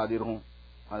بسہولت قادر ہوں.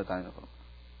 حضرت علی نے فرمایا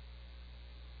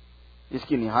اس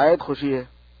کی نہایت خوشی ہے،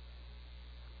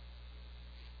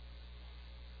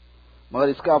 مگر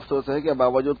اس کا افسوس ہے کہ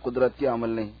باوجود قدرت کے عمل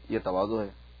نہیں. یہ تواضع ہے.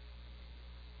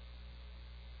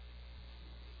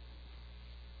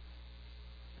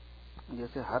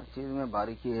 جیسے ہر چیز میں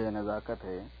باریکی ہے، نزاکت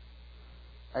ہے،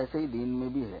 ایسے ہی دین میں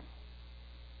بھی ہے.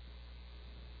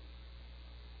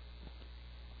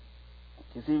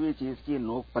 کسی بھی چیز کی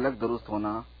نوک پلک درست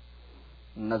ہونا،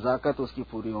 نزاکت اس کی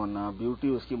پوری ہونا، بیوٹی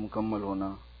اس کی مکمل ہونا،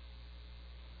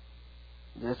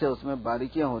 جیسے اس میں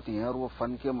باریکیاں ہوتی ہیں اور وہ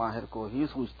فن کے ماہر کو ہی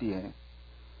سوچتی ہیں،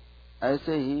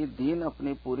 ایسے ہی دین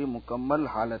اپنی پوری مکمل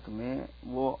حالت میں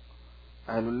وہ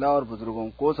اہل اللہ اور بزرگوں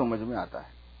کو سمجھ میں آتا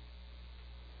ہے.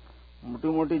 موٹی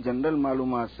موٹی جنرل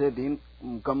معلومات سے دین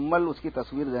مکمل اس کی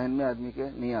تصویر ذہن میں آدمی کے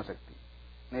نہیں آ سکتی،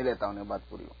 نہیں لیتا انہیں بات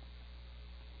پوری ہو.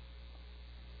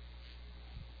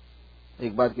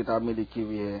 ایک بات کتاب میں لکھی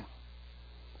ہوئی ہے،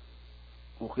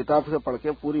 وہ کتاب سے پڑھ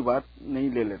کے پوری بات نہیں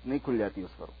لے لیتے، نہیں کھل جاتی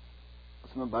اس پر،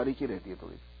 اس میں باریکی رہتی ہے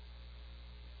تھوڑی.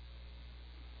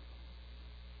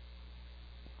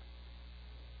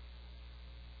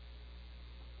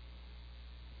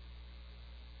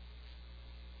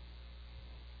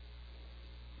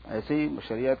 ایسے ہی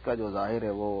شریعت کا جو ظاہر ہے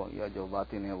وہ یا جو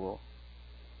باطن ہے وہ،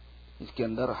 اس کے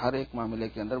اندر ہر ایک معاملے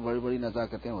کے اندر بڑی بڑی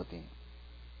نزاکتیں ہوتی ہیں.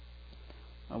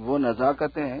 وہ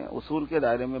نزاکتیں اصول کے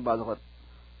دائرے میں بعض وقت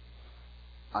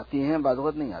آتی ہیں، بعض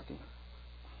وقت نہیں آتی،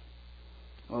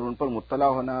 اور ان پر مطلع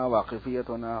ہونا، واقفیت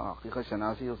ہونا، حقیقت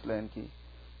شناسی اس لائن کی،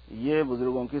 یہ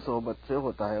بزرگوں کی صحبت سے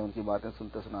ہوتا ہے، ان کی باتیں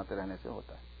سنتے سناتے رہنے سے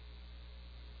ہوتا ہے.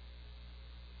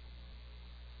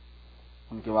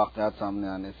 ان کے واقعات سامنے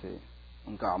آنے سے،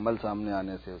 ان کا عمل سامنے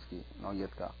آنے سے، اس کی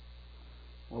نوعیت کا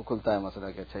وہ کھلتا ہے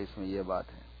مسئلہ کہ اچھا اس میں یہ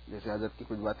بات ہے. جیسے حضرت کی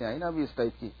کچھ باتیں آئی نا ابھی اس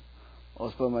ٹائپ کی،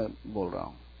 اس پر میں بول رہا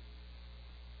ہوں.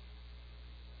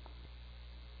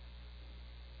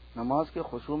 نماز کے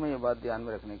خشوع میں یہ بات دھیان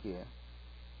میں رکھنے کی ہے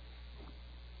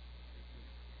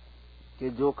کہ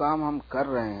جو کام ہم کر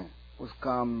رہے ہیں اس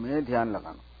کام میں دھیان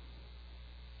لگانا،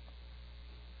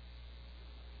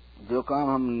 جو کام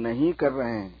ہم نہیں کر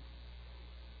رہے ہیں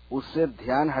اس سے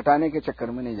دھیان ہٹانے کے چکر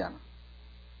میں نہیں جانا.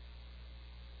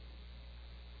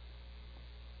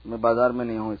 میں بازار میں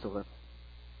نہیں ہوں اس وقت،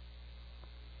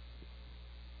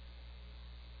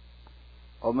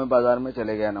 اور میں بازار میں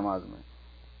چلے گیا نماز میں،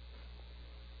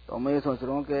 تو میں یہ سوچ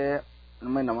رہا ہوں کہ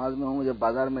میں نماز میں ہوں، مجھے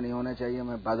بازار میں نہیں ہونا چاہیے،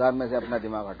 میں بازار میں سے اپنا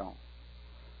دماغ ہٹاؤں.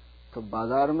 تو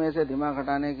بازار میں سے دماغ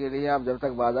ہٹانے کے لیے آپ جب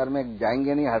تک بازار میں جائیں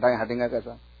گے نہیں، ہٹیں گا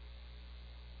کیسا؟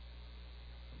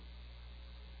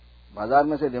 بازار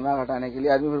میں سے دماغ ہٹانے کے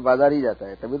لیے آدمی پھر بازار ہی جاتا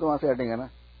ہے، تبھی تو وہاں سے ہٹیں گے نا،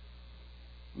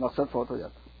 مقصد فوت ہو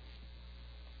جاتا.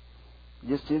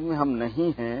 جس چیز میں ہم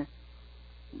نہیں ہیں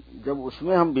جب اس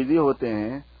میں ہم بزی ہوتے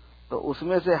ہیں تو اس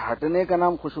میں سے ہٹنے کا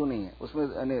نام خشوع نہیں ہے، اس میں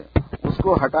یعنی اس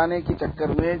کو ہٹانے کے چکر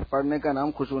میں پڑنے کا نام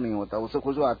خشوع نہیں ہوتا، اس سے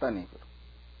خشوع آتا نہیں، پھر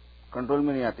کنٹرول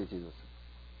میں نہیں آتی چیزوں سے.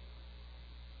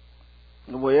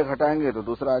 وہ ایک ہٹائیں گے تو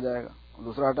دوسرا آ جائے گا،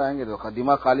 دوسرا ہٹائیں گے تو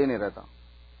دماغ خالی نہیں رہتا.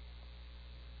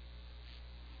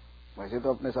 ویسے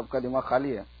تو اپنے سب کا دماغ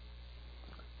خالی ہے،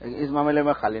 لیکن اس معاملے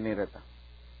میں خالی نہیں رہتا،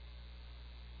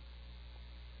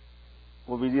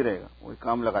 وہ بزی رہے گا، وہ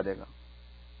کام لگا دے گا.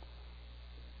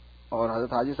 اور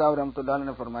حضرت حاجی صاحب رحمۃ اللہ علیہ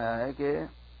نے فرمایا ہے کہ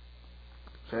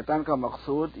شیطان کا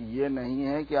مقصود یہ نہیں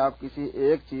ہے کہ آپ کسی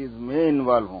ایک چیز میں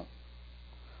انوالو ہوں،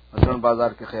 مثلا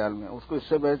بازار کے خیال میں، اس کو اس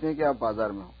سے بہتر ہے کہ آپ بازار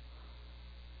میں ہوں.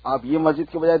 آپ یہ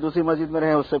مسجد کے بجائے دوسری مسجد میں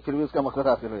رہیں، اس سے پھر بھی اس کا مقصد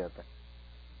حاصل ہو جاتا ہے.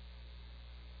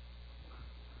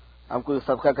 آپ کو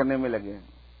صدقہ کرنے میں لگے ہیں،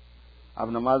 آپ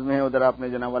نماز میں ہیں، ادھر آپ نے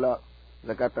جناب والا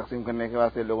زکات تقسیم کرنے کے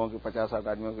واسطے لوگوں کی 50-60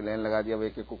 آدمیوں کی لائن لگا دیا، وہ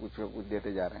ایک ایک کو کچھ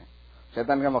دیتے جا رہے ہیں.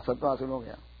 شیطان کا مقصد تو حاصل ہو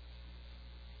گیا.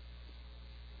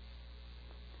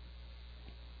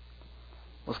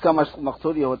 اس کا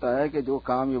مقصود یہ ہوتا ہے کہ جو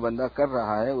کام یہ بندہ کر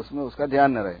رہا ہے اس میں اس کا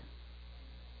دھیان نہ رہے.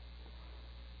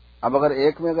 اب اگر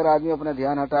ایک میں اگر آدمی اپنا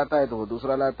دھیان ہٹاتا ہے تو وہ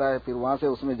دوسرا لاتا ہے، پھر وہاں سے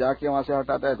اس میں جا کے وہاں سے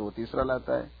ہٹاتا ہے تو وہ تیسرا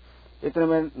لاتا ہے. اتنے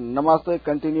میں نماز تو ایک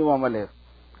کنٹینیو عمل ہے،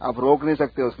 آپ روک نہیں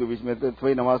سکتے اس کے بیچ میں. تو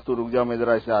بھائی نماز تو رک جاؤ، میں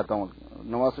ذرا اس سے آتا ہوں.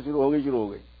 نماز تو شروع ہو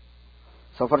گئی،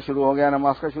 سفر شروع ہو گیا،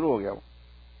 نماز کا شروع ہو گیا.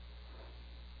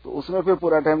 تو اس میں پھر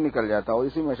پورا ٹائم نکل جاتا ہے، اور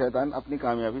اسی میں شیطان اپنی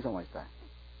کامیابی سمجھتا ہے.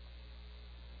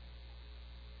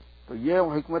 تو یہ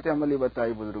حکمت عملی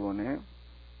بتائی بزرگوں نے،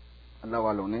 اللہ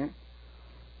والوں نے،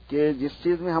 کہ جس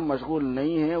چیز میں ہم مشغول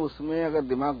نہیں ہیں اس میں اگر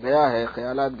دماغ گیا ہے،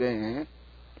 خیالات گئے ہیں،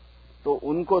 تو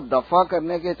ان کو دفع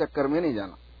کرنے کے چکر میں نہیں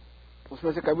جانا. اس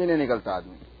میں سے کبھی نہیں نکلتا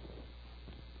آدمی.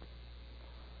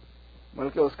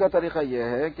 بلکہ اس کا طریقہ یہ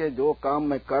ہے کہ جو کام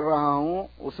میں کر رہا ہوں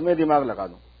اس میں دماغ لگا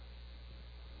دوں.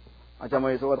 اچھا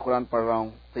میں اس وقت قرآن پڑھ رہا ہوں،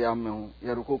 قیام میں ہوں،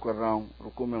 یا رکوع کر رہا ہوں،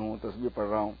 رکوع میں ہوں، تسبیح پڑھ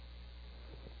رہا ہوں،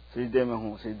 سجدے میں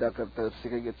ہوں،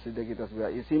 سجدے کی تسبیح،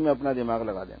 اسی میں اپنا دماغ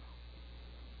لگا دینا.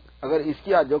 اگر اس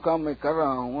کی جو کام میں کر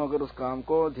رہا ہوں اگر اس کام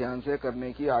کو دھیان سے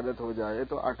کرنے کی عادت ہو جائے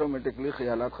تو آٹومیٹکلی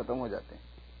خیالات ختم ہو جاتے ہیں.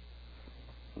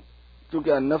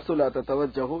 کیونکہ النفس لا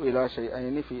تتوجہ الی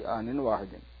شیئین فی آن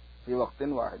واحد فی وقت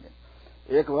واحد.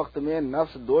 ایک وقت میں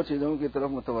نفس دو چیزوں کی طرف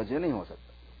متوجہ نہیں ہو سکتا.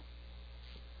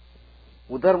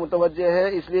 ادھر متوجہ ہے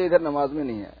اس لیے ادھر نماز میں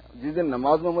نہیں ہے. جس دن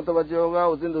نماز میں متوجہ ہوگا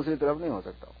اس دن دوسری طرف نہیں ہو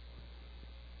سکتا.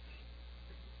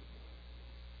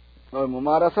 اور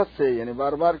ممارست سے یعنی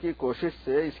بار بار کی کوشش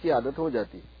سے اس کی عادت ہو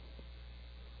جاتی.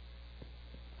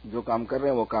 جو کام کر رہے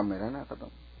ہیں وہ کام میں رہنا، ختم.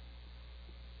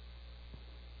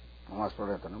 نماز پڑھ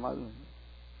رہے تو نماز میں.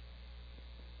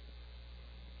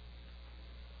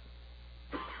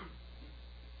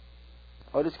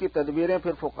 اور اس کی تدبیریں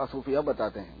پھر فقہ صوفیہ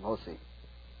بتاتے ہیں بہت سی.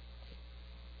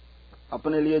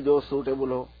 اپنے لیے جو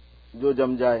سوٹیبل ہو، جو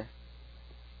جم جائے،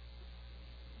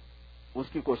 اس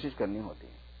کی کوشش کرنی ہوتی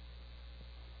ہے.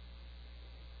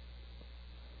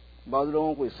 بعض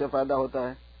لوگوں کو اس سے فائدہ ہوتا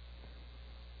ہے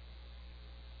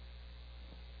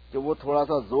کہ وہ تھوڑا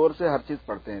سا زور سے ہر چیز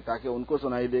پڑھتے ہیں تاکہ ان کو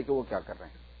سنائی دے کہ وہ کیا کر رہے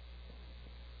ہیں.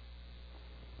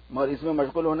 مگر اس میں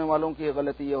مشغول ہونے والوں کی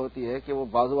غلطی یہ ہوتی ہے کہ وہ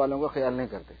بازو والوں کا خیال نہیں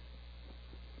کرتے.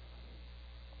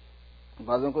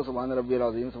 بازوں کو سبحان ربی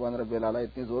العظیم، سبحان ربی الاعلیٰ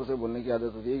اتنی زور سے بولنے کی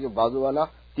عادت ہوتی ہے کہ بازو والا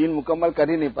 3 مکمل کر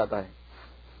ہی نہیں پاتا ہے.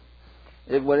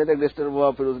 ایک بجے تک ڈسٹرب ہوا،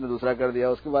 پھر اس نے دوسرا کر دیا،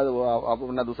 اس کے بعد وہ آپ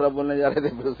اپنا دوسرا بولنے جا رہے تھے،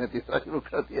 پھر اس نے تیسرا شروع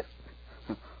کر دیا.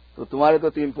 تو تمہارے تو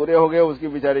 3 پورے ہو گئے، اس کی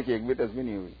بیچارے کی ایک بھی تسبیح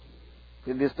نہیں ہوئی،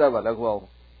 پھر ڈسٹرب الگ ہوا. ہو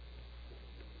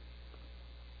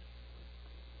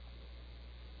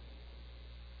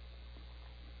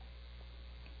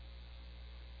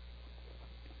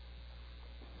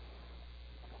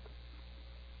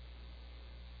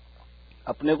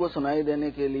اپنے کو سنائی دینے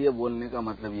کے لیے بولنے کا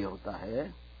مطلب یہ ہوتا ہے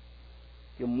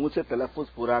کہ منہ سے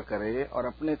تلفظ پورا کرے اور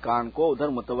اپنے کان کو ادھر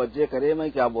متوجہ کرے میں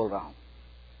کیا بول رہا ہوں.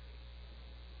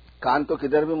 کان تو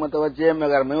کدھر بھی متوجہ ہے،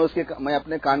 مگر میں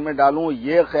اپنے کان میں ڈالوں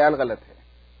یہ خیال غلط ہے.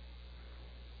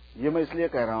 یہ میں اس لیے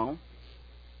کہہ رہا ہوں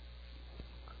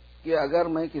کہ اگر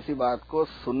میں کسی بات کو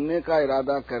سننے کا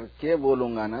ارادہ کر کے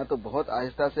بولوں گا نا تو بہت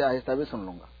آہستہ سے آہستہ بھی سن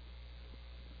لوں گا.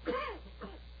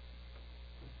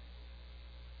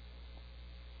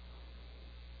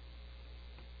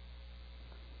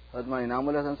 حضرت انعام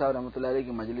الحسن صاحب رحمۃ اللہ علیہ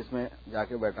کی مجلس میں جا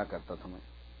کے بیٹھا کرتا تھا. میں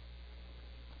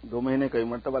 2 مہینے کئی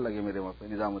مرتبہ لگے میرے وہاں پہ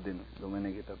نظام الدین میں، 2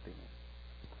 مہینے کی ترتیب میں.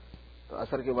 تو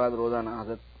عصر کے بعد روزانہ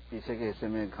حضرت پیچھے کے حصے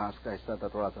میں گھاس کا حصہ تھا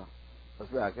تھوڑا سا، اس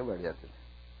پہ آ کے بیٹھ جاتے تھے.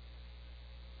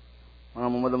 مولانا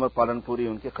محمد عمر پالن پوری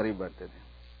ان کے قریب بیٹھتے تھے.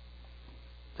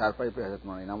 چارپائی پہ حضرت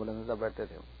مولانا انعام الحسن صاحب بیٹھتے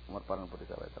تھے، عمر پالن پوری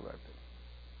صاحب ایسا بیٹھتے تھے.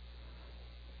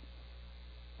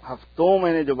 ہفتوں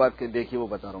میں نے جو بات دیکھی وہ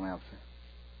بتا رہا ہوں میں آپ سے.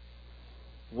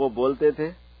 وہ بولتے تھے،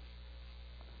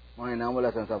 مولانا انعام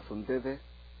الحسن صاحب سنتے تھے،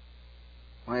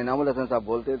 مولانا انعام الحسن صاحب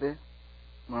بولتے تھے،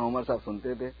 مولانا عمر صاحب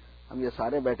سنتے تھے. ہم یہ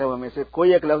سارے بیٹھے ہوئے میں سے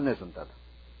کوئی ایک لفظ نہیں سنتا تھا،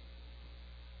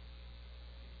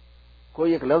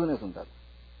 کوئی ایک لفظ نہیں سنتا تھا.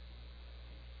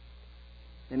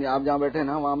 یعنی آپ جہاں بیٹھے ہیں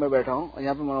نا وہاں میں بیٹھا ہوں اور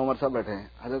یہاں پہ مولانا عمر صاحب بیٹھے ہیں،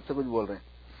 حضرت سے کچھ بول رہے ہیں،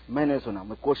 میں نہیں سنا.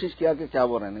 میں کوشش کیا کہ کیا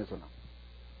بول رہے ہیں، نہیں سنا.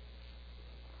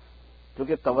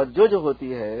 کیونکہ توجہ جو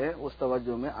ہوتی ہے اس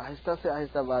توجہ میں آہستہ سے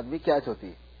آہستہ بات بھی کیچ ہوتی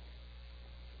ہے.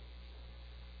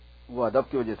 وہ ادب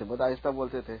کی وجہ سے بہت آہستہ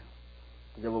بولتے تھے.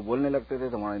 جب وہ بولنے لگتے تھے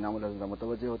تو ہمارے انعام الحسن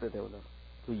متوجہ ہوتے تھے. وہ لوگ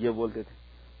تو یہ بولتے تھے،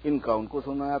 ان کا ان کو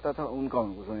سننا آتا تھا، ان کا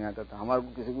ان کو سننا آتا تھا. ہمارے کو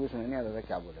کسی کو بھی سننے نہیں آتا تھا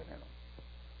کیا بولے رہے لوگ.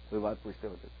 کوئی بات پوچھتے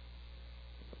ہوتے تھے.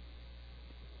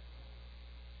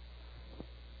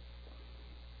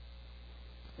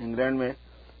 انگلینڈ میں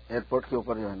ایئرپورٹ کے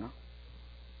اوپر جو ہے نا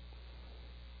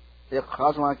ایک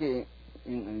خاص وہاں کی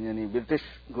یعنی برٹش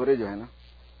گورے جو ہے نا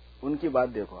ان کی بات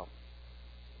دیکھو آپ،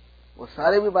 وہ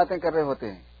سارے بھی باتیں کر رہے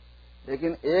ہوتے ہیں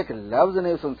لیکن ایک لفظ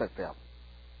نہیں سن سکتے آپ،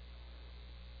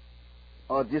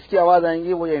 اور جس کی آواز آئیں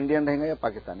گی وہ یا انڈین رہیں گا یا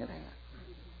پاکستانی رہیں گا،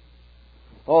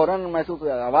 فوراً محسوس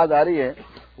آواز آ رہی ہے،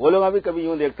 وہ لوگ ابھی کبھی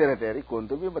یوں دیکھتے رہتے ہیں کون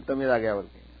تو بھی بدتمیز آ گیا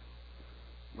بلکہ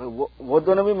وہ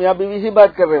دونوں بھی میاں بیوی ہی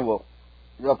بات کر رہے ہیں، وہ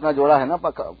جو اپنا جوڑا ہے نا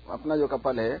اپنا جو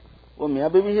کپل ہے وہ میاں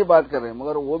بیوی ہی بات کر رہے ہیں،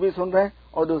 مگر وہ بھی سن رہے ہیں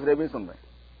اور دوسرے بھی سن رہے ہیں۔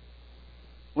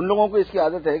 ان لوگوں کو اس کی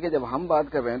عادت ہے کہ جب ہم بات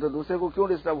کر رہے ہیں تو دوسرے کو کیوں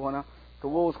ڈسٹرب ہونا، تو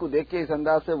وہ اس کو دیکھ کے اس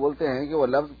انداز سے بولتے ہیں کہ وہ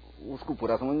لفظ اس کو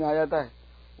پورا سمجھ میں آ جاتا ہے۔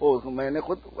 میں نے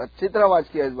خود اچھی طرح واچ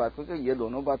کیا اس بات کو کہ یہ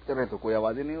دونوں بات کر رہے ہیں تو کوئی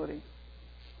آواز ہی نہیں ہو رہی،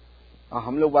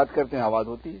 ہم لوگ بات کرتے ہیں آواز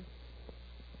ہوتی ہے،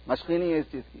 مشق ہی نہیں ہے اس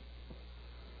چیز کی۔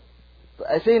 تو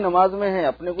ایسے ہی نماز میں ہے،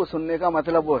 اپنے کو سننے کا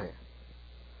مطلب وہ ہے،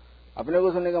 اپنے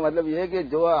کو سننے کا مطلب یہ ہے کہ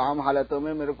جو عام حالتوں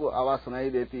میں میرے کو آواز سنائی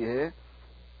دیتی ہے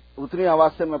اتنی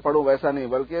آواز سے میں پڑھوں ویسا نہیں،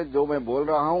 بلکہ جو میں بول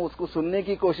رہا ہوں اس کو سننے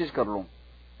کی کوشش کر لوں،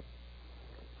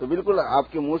 تو بالکل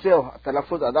آپ کے منہ سے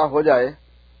تلفظ ادا ہو جائے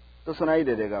تو سنائی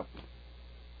دے گا آپ کو،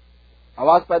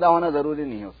 آواز پیدا ہونا ضروری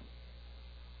نہیں ہے اس میں،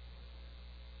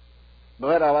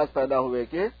 بغیر آواز پیدا ہوئے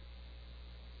کہ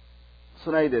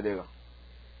سنائی دے گا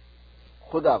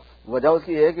خود آپ۔ وجہ اس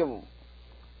کی ہے کہ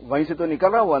وہیں سے تو نکل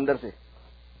رہا وہ اندر سے،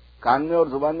 کان میں اور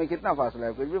زبان میں کتنا فاصلہ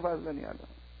ہے، کچھ بھی فاصلہ نہیں آتا۔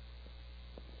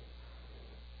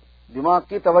 دماغ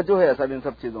کی توجہ ہے اصل ان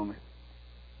سب چیزوں میں،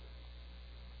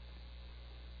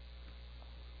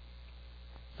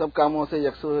 سب کاموں سے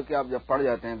یکسو ہے کہ آپ جب پڑ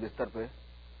جاتے ہیں بستر پہ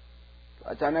تو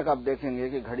اچانک آپ دیکھیں گے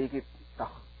کہ گھڑی کی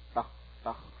ٹخ ٹخ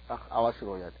ٹخ ٹخ آواز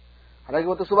شروع ہو جاتی، حالانکہ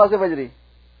وہ تو صبح سے بج رہی،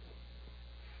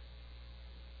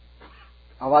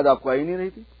 آواز آپ کو آئی نہیں رہی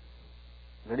تھی،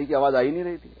 گھڑی کی آواز آئی نہیں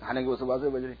رہی تھی، حالانکہ وہ صبح سے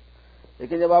بج رہی۔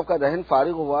 لیکن جب آپ کا ذہن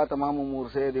فارغ ہوا تمام امور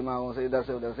سے، دماغوں سے، ادھر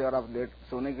سے ادھر سے، اور آپ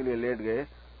سونے کے لیے لیٹ گئے،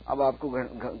 اب آپ کو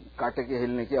کانٹے کے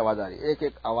ہلنے کی آواز آ رہی ہے، ایک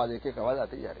ایک آواز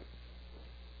آتی جا رہی،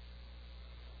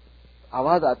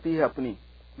 آواز آتی ہے اپنی،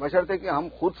 بشرطے کہ ہم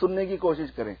خود سننے کی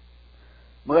کوشش کریں،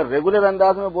 مگر ریگولر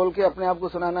انداز میں بول کے اپنے آپ کو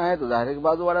سنانا ہے تو ظاہر ہے کہ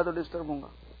بازو والا تو ڈسٹرب ہوں گا۔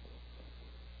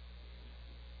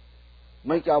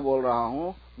 میں کیا بول رہا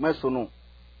ہوں میں سنوں،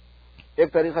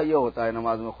 ایک طریقہ یہ ہوتا ہے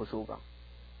نماز میں خشوع کا،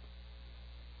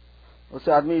 اس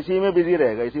سے آدمی اسی میں بزی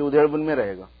رہے گا، اسی ادھیڑ بن میں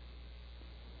رہے گا،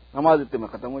 نماز اتنے میں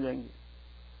ختم ہو جائیں گی،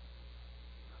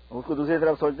 اس کو دوسری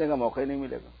طرف سوچنے کا موقع ہی نہیں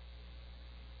ملے گا۔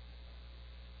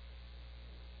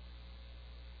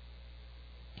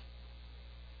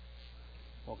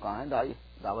 وہ کہاں ہے دائی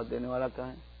دعوت دینے والا، کہاں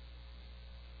ہے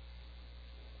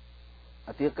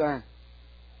عتیق، کہاں ہے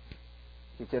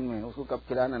کچن میں، اس کو کب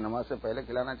کھلانا، نماز سے پہلے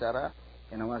کھلانا چاہ رہا ہے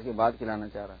یا نماز کے بعد کھلانا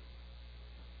چاہ رہا ہے؟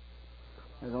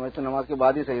 میں سمجھتا ہوں نماز کے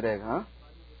بعد ہی صحیح رہے گا۔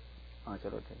 ہاں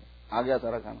چلو ٹھیک ہے، آ گیا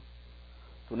سارا کھانا،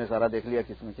 تو نے سارا دیکھ لیا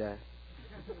کس میں کیا ہے۔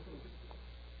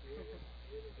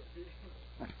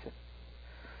 اچھا،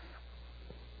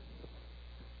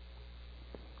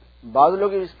 بعض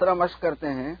لوگ اس طرح مشق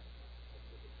کرتے ہیں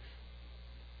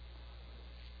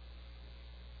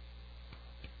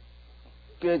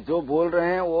کہ جو بول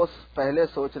رہے ہیں وہ پہلے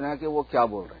سوچنا ہے کہ وہ کیا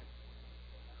بول رہے ہیں،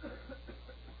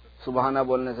 سبحانہ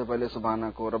بولنے سے پہلے سبحانہ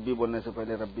کو، ربی بولنے سے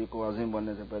پہلے ربی کو، عظیم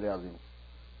بولنے سے پہلے عظیم،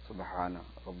 سبحان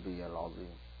ربی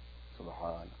العظیم،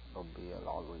 سبحان ربی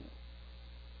العظیم۔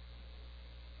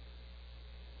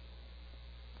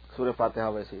 سورہ فاتحہ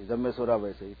ویسے ہی، ضم سورہ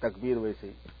ویسے ہی، تکبیر ویسے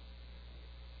ہی۔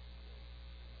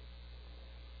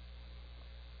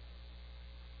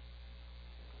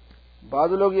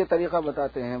 بعض لوگ یہ طریقہ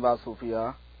بتاتے ہیں، بعض صوفیہ،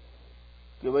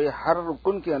 کہ بھئی ہر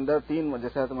رکن کے اندر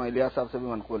جیسے تمہیں الیاس صاحب سے بھی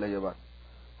منقول ہے یہ بات،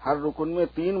 ہر رکن میں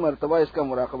 3 مرتبہ اس کا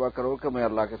مراقبہ کرو کہ میں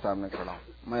اللہ کے سامنے کھڑا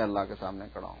ہوں، میں اللہ کے سامنے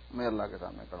کھڑا ہوں، میں اللہ کے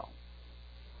سامنے کھڑا ہوں۔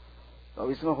 تو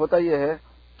اس میں ہوتا یہ ہے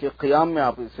کہ قیام میں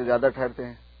آپ اس سے زیادہ ٹھہرتے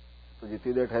ہیں، تو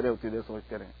جتنی دیر ٹھہرے اتنی دیر سوچ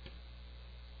کریں،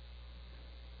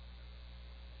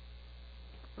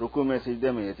 رکوع میں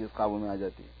سجدے میں یہ چیز قابو میں آ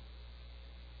جاتی ہے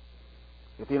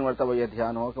کہ 3 مرتبہ یہ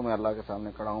دھیان ہو کہ میں اللہ کے سامنے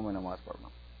کھڑا ہوں، میں نماز پڑھ رہا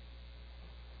ہوں۔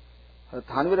 حضرت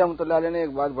تھانوی رحمۃ اللہ علیہ نے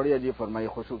ایک بات بڑی عجیب فرمائی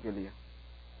خشوع کے لیے،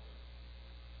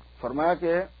 فرمایا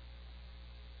کہ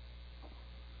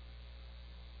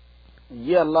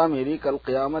یہ اللہ میری کل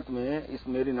قیامت میں اس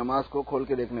میری نماز کو کھول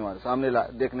کے دیکھنے والے، سامنے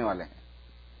دیکھنے والے ہیں،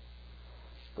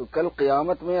 تو کل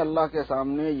قیامت میں اللہ کے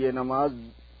سامنے یہ نماز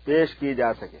پیش کی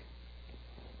جا سکے،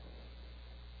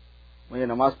 میں یہ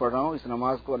نماز پڑھ رہا ہوں، اس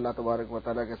نماز کو اللہ تبارک و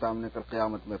تعالیٰ کے سامنے کل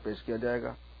قیامت میں پیش کیا جائے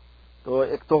گا، تو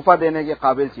ایک تحفہ دینے کے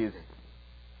قابل چیز ہے،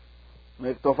 میں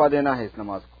ایک تحفہ دینا ہے اس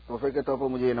نماز کو، تحفے کے طور پر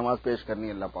مجھے یہ نماز پیش کرنی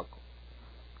ہے اللہ پاک کو،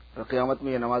 قیامت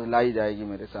میں یہ نماز لائی جائے گی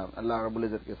میرے سامنے اللہ رب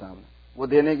العزت کے سامنے، وہ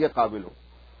دینے کے قابل ہو۔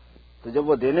 تو جب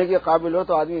وہ دینے کے قابل ہو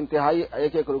تو آدمی انتہائی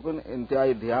ایک ایک رکن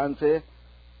انتہائی دھیان سے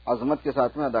عظمت کے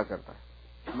ساتھ میں ادا کرتا ہے.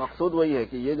 مقصود وہی ہے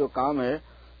کہ یہ جو کام ہے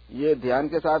یہ دھیان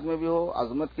کے ساتھ میں بھی ہو،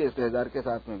 عظمت کے استحضار کے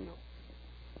ساتھ میں بھی ہو.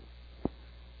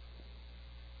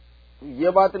 یہ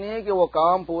بات نہیں ہے کہ وہ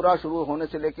کام پورا شروع ہونے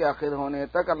سے لے کے آخر ہونے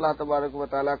تک اللہ تبارک و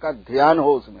تعالیٰ کا دھیان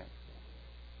ہو اس میں.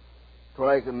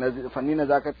 تھوڑا ایک فنی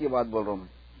نزاکت کی بات بول رہا ہوں میں.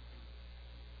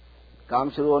 کام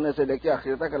شروع ہونے سے لے کے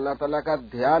آخر تک اللہ تعالیٰ کا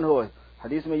دھیان ہو.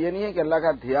 حدیث میں یہ نہیں ہے کہ اللہ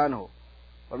کا دھیان ہو،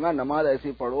 ورنہ نماز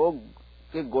ایسی پڑھو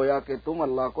کہ گویا کہ تم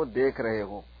اللہ کو دیکھ رہے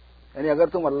ہو. یعنی اگر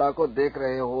تم اللہ کو دیکھ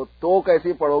رہے ہو تو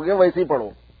کیسی پڑھو گے ویسی پڑھو.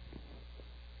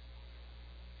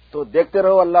 تو دیکھتے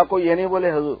رہو اللہ کو، یہ نہیں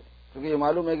بولے حضور، کیونکہ یہ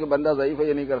معلوم ہے کہ بندہ ضعیف ہے،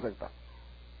 یہ نہیں کر سکتا.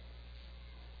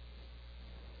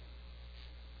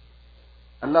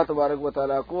 اللہ تبارک و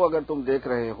تعالیٰ کو اگر تم دیکھ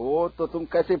رہے ہو تو تم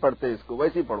کیسے پڑھتے اس کو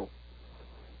ویسی پڑھو.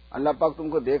 اللہ پاک تم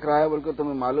کو دیکھ رہا ہے بلکہ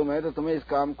تمہیں معلوم ہے تو تمہیں اس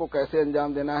کام کو کیسے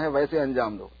انجام دینا ہے ویسے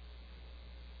انجام دو.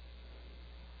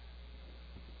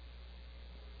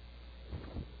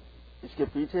 اس کے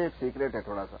پیچھے ایک سیکریٹ ہے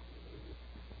تھوڑا سا،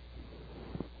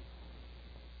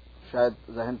 شاید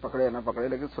ذہن پکڑے نہ پکڑے،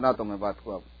 لیکن سنا تو میں بات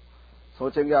کو، آپ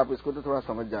سوچیں گے آپ اس کو تو تھوڑا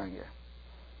سمجھ جائیں گے.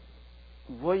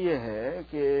 وہ یہ ہے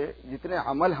کہ جتنے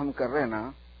عمل ہم کر رہے ہیں نا،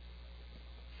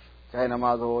 چاہے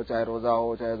نماز ہو، چاہے روزہ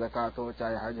ہو، چاہے زکوٰۃ ہو،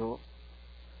 چاہے حج ہو،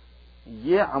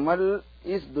 یہ عمل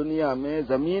اس دنیا میں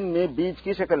زمین میں بیج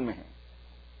کی شکل میں ہے.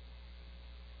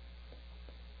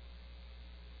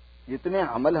 جتنے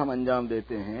عمل ہم انجام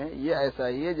دیتے ہیں یہ ایسا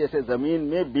ہی ہے جیسے زمین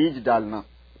میں بیج ڈالنا.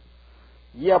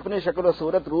 یہ اپنی شکل و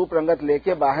صورت روپ رنگت لے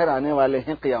کے باہر آنے والے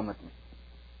ہیں قیامت میں.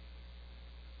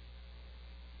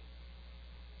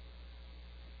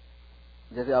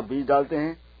 جیسے آپ بیج ڈالتے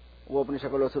ہیں وہ اپنی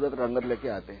شکل و صورت رنگت لے کے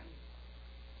آتے ہیں.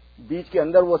 بیج کے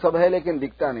اندر وہ سب ہے لیکن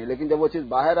دکھتا نہیں، لیکن جب وہ چیز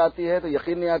باہر آتی ہے تو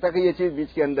یقین نہیں آتا کہ یہ چیز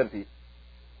بیج کے اندر تھی.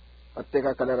 پتے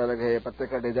کا کلر الگ ہے، پتے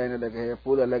کا ڈیزائن الگ ہے،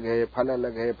 پھول الگ ہے، پھل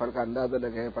الگ ہے، پھل کا انداز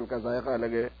الگ ہے، پھل کا ذائقہ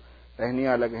الگ ہے،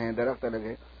 ٹہنیاں الگ ہیں، درخت الگ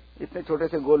ہے. اتنے چھوٹے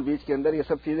سے گول بیج کے اندر یہ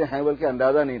سب چیزیں ہیں بلکہ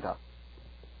اندازہ نہیں تھا.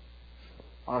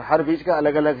 اور ہر بیج کا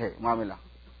الگ الگ ہے معاملہ.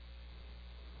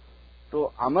 تو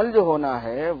عمل جو ہونا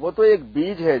ہے وہ تو ایک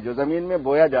بیج ہے جو زمین میں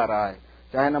بویا جا رہا ہے،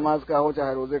 چاہے نماز کا ہو،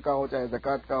 چاہے روزے کا ہو، چاہے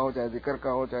زکوٰۃ کا ہو، چاہے ذکر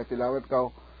کا ہو، چاہے تلاوت کا ہو،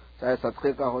 چاہے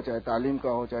صدقے کا ہو، چاہے تعلیم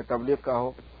کا ہو، چاہے تبلیغ کا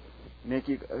ہو،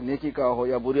 نیکی کا ہو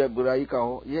یا برائی کا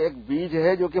ہو. یہ ایک بیج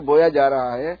ہے جو کہ بویا جا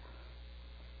رہا ہے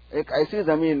ایک ایسی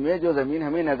زمین میں جو زمین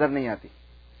ہمیں نظر نہیں آتی.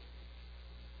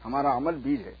 ہمارا عمل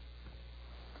بیج ہے.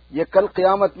 یہ کل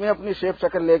قیامت میں اپنی شیپ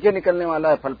شکل لے کے نکلنے والا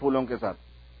ہے پھل پھولوں کے ساتھ.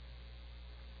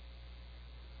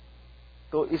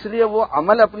 تو اس لیے وہ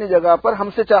عمل اپنی جگہ پر ہم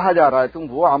سے چاہا جا رہا ہے، تم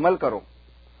وہ عمل کرو.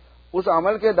 اس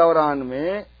عمل کے دوران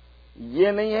میں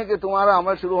یہ نہیں ہے کہ تمہارا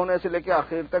عمل شروع ہونے سے لے کے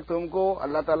آخر تک تم کو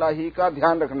اللہ تعالیٰ ہی کا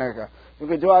دھیان رکھنے کا،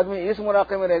 کیونکہ جو آدمی اس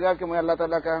مراقبے میں رہے گا کہ میں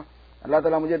اللہ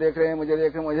تعالیٰ مجھے دیکھ رہے ہیں،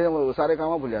 مجھے وہ سارے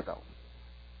کام بھول جاتا ہوں.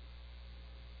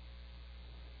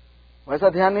 ویسا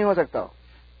دھیان نہیں ہو سکتا.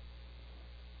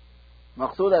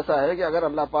 مقصود ایسا ہے کہ اگر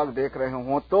اللہ پاک دیکھ رہے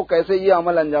ہوں تو کیسے یہ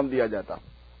عمل انجام دیا جاتا.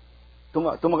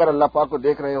 تم اگر اللہ پاک کو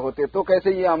دیکھ رہے ہوتے تو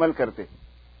کیسے یہ عمل کرتے.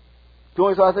 کیوں؟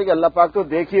 اس واسطے کہ اللہ پاک تو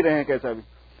دیکھ ہی رہے ہیں کیسا بھی.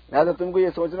 لہٰذا تم کو یہ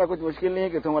سوچنا کچھ مشکل نہیں ہے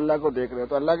کہ تم اللہ کو دیکھ رہے ہو.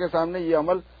 تو اللہ کے سامنے یہ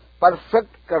عمل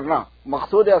پرفیکٹ کرنا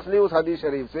مقصود اصلی اس حدیث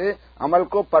شریف سے عمل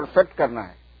کو پرفیکٹ کرنا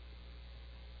ہے.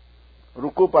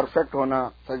 رکوع پرفیکٹ ہونا،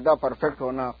 سجدہ پرفیکٹ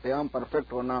ہونا، قیام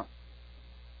پرفیکٹ ہونا،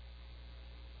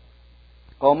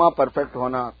 قوما پرفیکٹ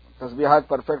ہونا، تسبیحات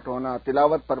پرفیکٹ ہونا،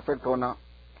 تلاوت پرفیکٹ ہونا،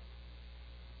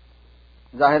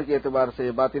 ظاہر کے اعتبار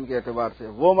سے باطن کے اعتبار سے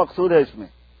وہ مقصود ہے اس میں.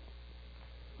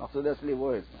 مقصود اصلی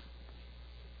وہ ہے اس میں.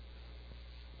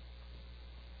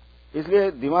 اس لیے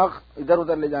دماغ ادھر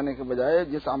ادھر لے جانے کے بجائے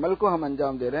جس عمل کو ہم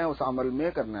انجام دے رہے ہیں اس عمل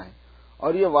میں کرنا ہے.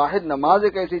 اور یہ واحد نماز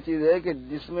ایک ایسی چیز ہے کہ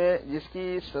جس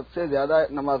کی سب سے زیادہ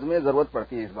نماز میں ضرورت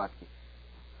پڑتی ہے اس بات کی.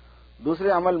 دوسرے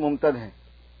عمل ممتد ہیں،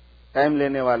 ٹائم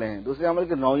لینے والے ہیں، دوسرے عمل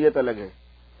کی نوعیت الگ ہے.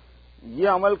 یہ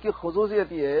عمل کی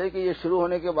خصوصیت یہ ہے کہ یہ شروع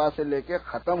ہونے کے بعد سے لے کے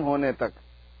ختم ہونے تک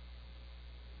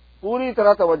پوری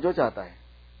طرح توجہ چاہتا ہے،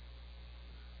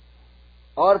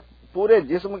 اور پورے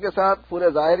جسم کے ساتھ، پورے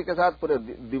ظاہر کے ساتھ، پورے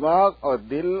دماغ اور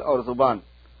دل اور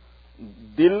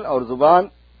زبان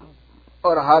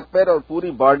اور ہاتھ پیر اور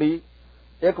پوری باڈی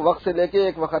ایک وقت سے لے کے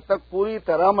ایک وقت تک پوری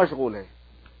طرح مشغول ہے.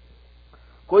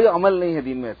 کوئی عمل نہیں ہے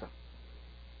دین میں ایسا.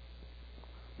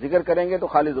 ذکر کریں گے تو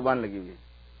خالی زبان لگی ہوئی ہے،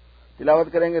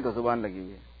 تلاوت کریں گے تو زبان لگی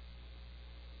ہوئی ہے،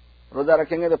 روزہ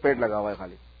رکھیں گے تو پیٹ لگا ہوا ہے،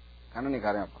 خالی کھانا نہیں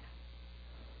کھا رہے ہیں آپ.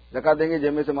 زکات دیں گے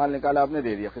جیب میں سے مال نکالا آپ نے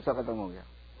دے دیا، قصہ ختم ہو گیا.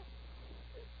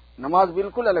 نماز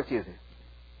بالکل الگ چیز ہے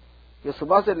کہ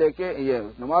صبح سے لے کے یہ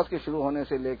نماز کے شروع ہونے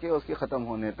سے لے کے اس کے ختم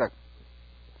ہونے تک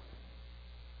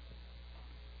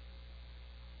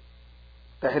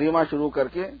تحریمہ شروع کر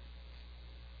کے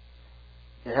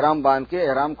احرام باندھ کے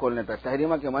احرام کھولنے تک.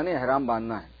 تحریمہ کے معنی احرام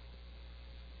باندھنا ہے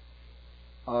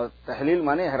اور تحلیل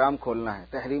معنی احرام کھولنا ہے.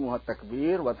 تحریم و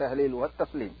تکبیر و تحلیل و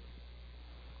تسلیم.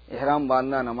 احرام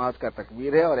باندھنا نماز کا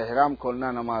تکبیر ہے اور احرام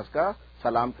کھولنا نماز کا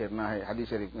سلام پھیرنا ہے. حدیث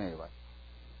شریف میں یہ بات.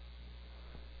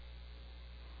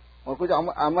 اور کچھ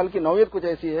عمل کی نوعیت کچھ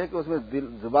ایسی ہے کہ اس میں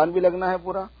زبان بھی لگنا ہے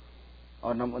پورا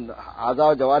اور اعضاء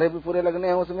و جوارح بھی پورے لگنے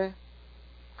ہیں. اس میں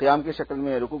قیام کی شکل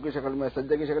میں, رکوع کی شکل میں,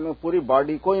 سجدے کی شکل میں پوری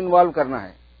باڈی کو انوالو کرنا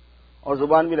ہے اور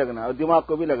زبان بھی لگنا ہے اور دماغ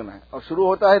کو بھی لگنا ہے. اور شروع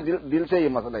ہوتا ہے دل سے. یہ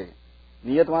مسئلہ ہے,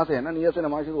 نیت وہاں سے ہے نا, نیت سے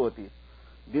نماز شروع ہوتی ہے.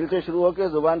 دل سے شروع ہو کے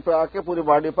زبان پر آ کے پوری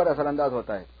باڈی پر اثر انداز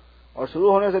ہوتا ہے اور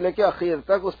شروع ہونے سے لے کے اخیر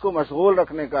تک اس کو مشغول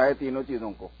رکھنے کا ہے تینوں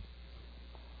چیزوں کو.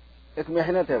 ایک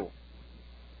محنت ہے وہ.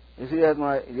 اسی لیے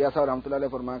الیاس صاحب رحمۃ اللہ علیہ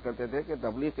فرمایا کرتے تھے کہ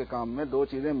تبلیغ کے کام میں دو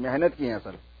چیزیں محنت کی ہیں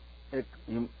اصل. ایک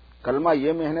کلمہ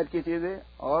یہ محنت کی چیز ہے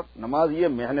اور نماز یہ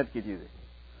محنت کی چیز ہے.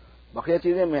 بقیہ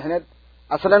چیزیں محنت,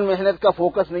 اصلاً محنت کا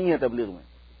فوکس نہیں ہے تبلیغ میں.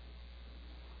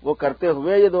 وہ کرتے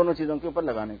ہوئے یہ دونوں چیزوں کے اوپر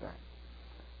لگانے کا ہے.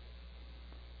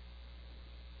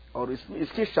 اور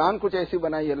اس کی شان کچھ ایسی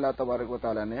بنائی اللہ تبارک و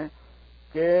تعالیٰ نے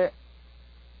کہ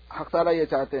حق تعالیٰ یہ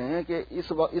چاہتے ہیں کہ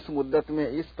اس مدت میں,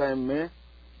 اس ٹائم میں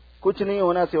کچھ نہیں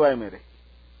ہونا سوائے میرے.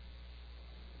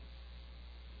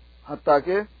 حتیٰ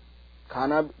کہ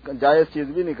کھانا جائز چیز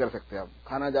بھی نہیں کر سکتے آپ.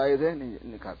 کھانا جائز ہے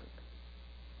نہیں کھا سکتے.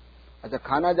 اچھا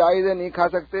کھانا جائز ہے نہیں کھا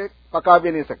سکتے, پکا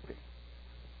بھی نہیں سکتے.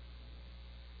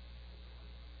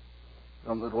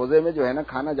 روزے میں جو ہے نا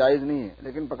کھانا جائز نہیں ہے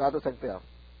لیکن پکا تو سکتے آپ.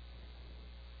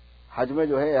 حج میں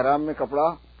جو ہے احرام میں کپڑا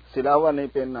سلا ہوا نہیں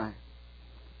پہننا ہے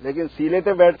لیکن سیلے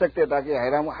پہ بیٹھ سکتے تاکہ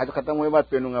احرام حج ختم ہوئے بعد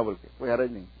پہنوں گا بول کے, کوئی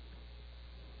حرج نہیں.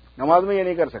 نماز میں یہ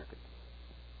نہیں کر سکتے.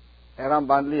 احرام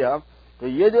باندھ لیا آپ تو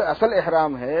یہ جو اصل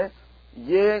احرام ہے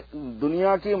یہ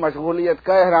دنیا کی مشغولیت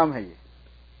کا احرام ہے. یہ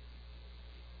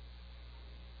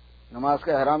نماز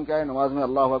کا احرام کیا ہے؟ نماز میں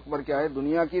اللہ اکبر کیا ہے؟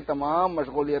 دنیا کی تمام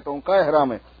مشغولیتوں کا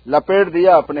احرام ہے. لپیٹ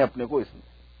دیا اپنے اپنے کو اس میں,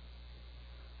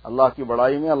 اللہ کی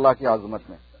بڑائی میں, اللہ کی عظمت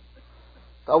میں.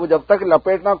 تو اب جب تک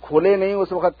لپیٹنا کھولے نہیں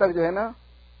اس وقت تک جو ہے نا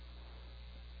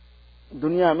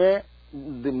دنیا میں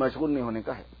مشغول نہیں ہونے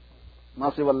کا ہے.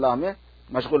 ناصب اللہ میں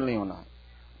مشغول نہیں ہونا ہے.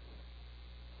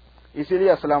 اسی لیے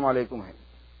السلام علیکم ہے.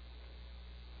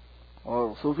 اور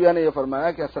صوفیہ نے یہ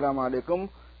فرمایا کہ السلام علیکم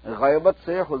غیبت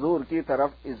سے حضور کی طرف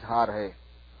اظہار ہے.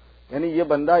 یعنی یہ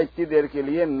بندہ اتنی دیر کے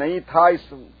لیے نہیں تھا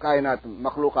اس کائنات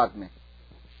مخلوقات میں,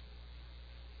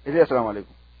 اس لیے السلام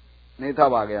علیکم نہیں تھا,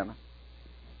 اب آ گیا نا.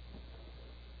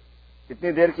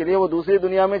 اتنی دیر کے لیے وہ دوسری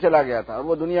دنیا میں چلا گیا تھا اور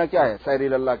وہ دنیا کیا ہے؟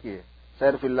 سیر اللہ کی ہے,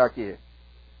 سیر فی اللہ کی ہے.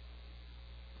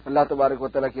 اللہ تبارک و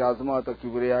تعالیٰ کی عظمت اور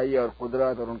کبریائی اور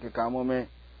قدرت اور ان کے کاموں میں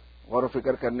غور و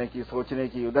فکر کرنے کی, سوچنے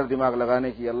کی, ادھر دماغ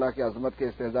لگانے کی, اللہ کی عظمت کے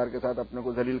استحضار کے ساتھ اپنے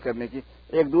کو ذلیل کرنے کی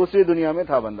ایک دوسری دنیا میں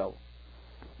تھا بندہ.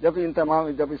 وہ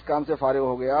جب اس کام سے فارغ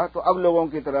ہو گیا تو اب لوگوں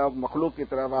کی طرف, مخلوق کی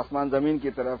طرف, آسمان زمین کی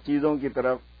طرف, چیزوں کی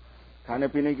طرف, کھانے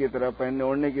پینے کی طرف, پہننے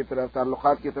اوڑھنے کی طرف,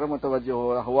 تعلقات کی طرف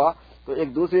متوجہ ہوا تو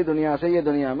ایک دوسری دنیا سے یہ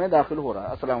دنیا میں داخل ہو رہا ہے.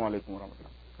 السلام علیکم ورحمۃ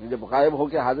اللہ. جب غائب ہو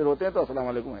کے حاضر ہوتے ہیں تو السلام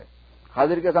علیکم ہے.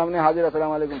 حاضر کے سامنے حاضر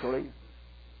السلام علیکم تھوڑا ہی.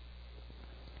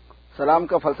 سلام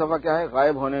کا فلسفہ کیا ہے؟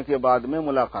 غائب ہونے کے بعد میں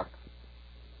ملاقات.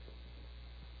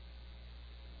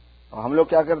 اور ہم لوگ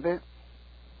کیا کرتے ہیں؟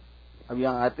 اب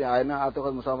یہاں آتے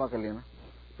وقت مسافہ کر لینا,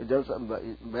 پھر جب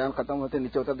بیان ختم ہوتے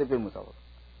نیچے اترتے پھر مسافہ.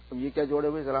 اب یہ کیا جوڑے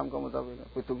ہوئے سلام کا مسافہ؟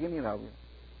 کوئی تک ہی نہیں رہا.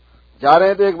 جا رہے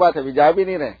ہیں تو ایک بات ہے, جا بھی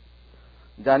نہیں رہے.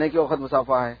 جانے کے وقت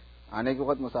مسافہ ہے, آنے کے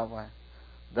وقت مسافہ ہے,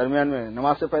 درمیان میں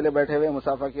نماز سے پہلے بیٹھے ہوئے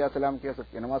مسافہ کیا, سلام کیا,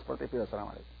 سب کیا, نماز پڑھتے پھر السلام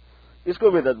علیکم. اس کو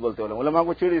بدعت بولتے ہیں علماء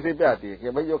کو. چیڑ اسی پہ آتی ہے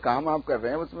کہ بھائی جو کام آپ کر رہے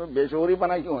ہیں اس میں بے شعوری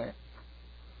پنا کیوں ہے؟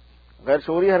 غیر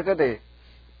شعوری حرکت ہے.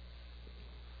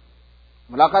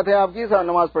 ملاقات ہے آپ کی,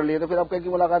 نماز پڑھ لی تو پھر آپ کی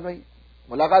ملاقات نہیں.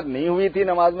 ملاقات نہیں ہوئی تھی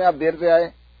نماز میں, آپ دیر سے آئے,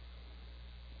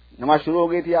 نماز شروع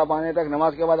ہو گئی تھی آپ آنے تک,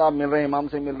 نماز کے بعد آپ مل رہے ہیں, امام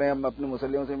سے مل رہے ہیں, اپنے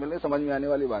مسلیوں سے مل رہے ہیں, سمجھ میں آنے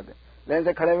والی بات ہے. لائن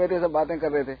سے کھڑے ہوئے تھے, سب باتیں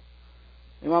کر رہے تھے,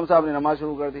 امام صاحب نے نماز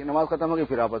شروع کر دی, نماز ختم ہو گئی,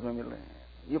 پھر آپس میں مل رہے ہیں.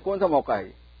 یہ کون سا موقع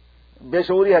ہے؟ بے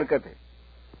شعوری حرکت ہے,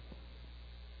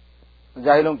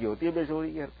 جاہلوں کی ہوتی ہے بے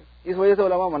شعوری کی حرکت. اس وجہ سے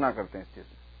علماء منع کرتے ہیں اس چیز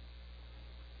سے.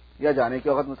 یا جانے کے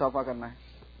وقت مسافہ کرنا ہے,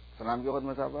 سلام کے وقت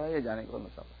مسافہ ہے, یا جانے کے وقت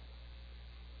مسافہ ہے.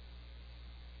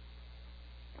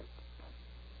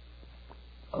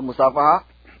 اور مسافہ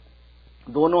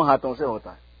دونوں ہاتھوں سے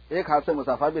ہوتا ہے. ایک ہاتھ سے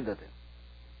مسافہ بدعت ہے,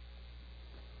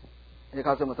 ایک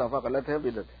ہاتھ سے مسافہ غلط ہے,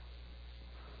 بدعت ہے.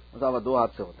 مسافہ دو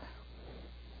ہاتھ سے ہوتا ہے.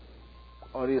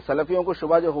 اور یہ سلفیوں کو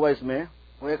شبہ جو ہوا اس میں,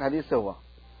 وہ ایک حدیث سے ہوا.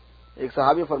 ایک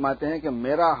صحابی فرماتے ہیں کہ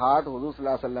میرا ہاتھ حضور صلی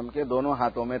اللہ علیہ وسلم کے دونوں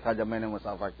ہاتھوں میں تھا جب میں نے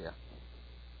مسافہ کیا.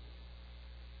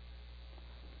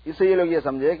 اس سے یہ لوگ یہ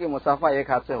سمجھے کہ مسافہ ایک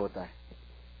ہاتھ سے ہوتا ہے.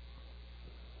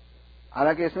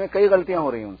 حالانکہ اس میں کئی غلطیاں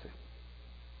ہو رہی ہیں ان سے.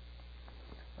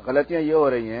 غلطیاں یہ ہو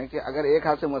رہی ہیں کہ اگر ایک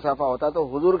ہاتھ سے مسافہ ہوتا تو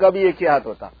حضور کا بھی ایک ہی ہاتھ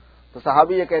ہوتا, تو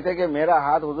صحابی یہ کہتے کہ میرا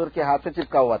ہاتھ حضور کے ہاتھ سے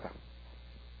چپکا ہوا تھا.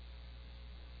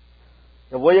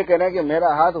 وہ یہ کہہ رہے ہیں کہ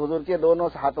میرا ہاتھ حضور کے دونوں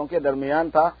ہاتھوں کے درمیان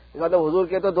تھا, مطلب حضور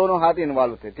کے تو دونوں ہاتھ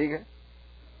انوالو تھے. ٹھیک ہے,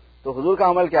 تو حضور کا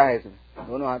عمل کیا ہے اس میں؟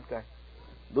 دونوں ہاتھ کا ہے.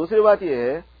 دوسری بات یہ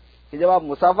ہے کہ جب آپ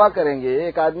مسافہ کریں گے,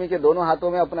 ایک آدمی کے دونوں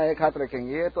ہاتھوں میں اپنا ایک ہاتھ رکھیں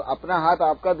گے تو اپنا ہاتھ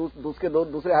آپ کا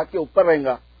دوسرے ہاتھ کے اوپر رہیں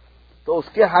گا, تو اس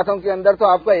کے ہاتھوں کے اندر تو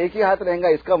آپ کا ایک ہی ہاتھ رہیں گا.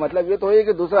 اس کا مطلب یہ تو ہے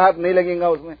کہ دوسرا ہاتھ نہیں لگے گا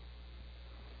اس میں,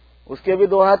 اس کے بھی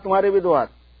دو ہاتھ, تمہارے بھی دو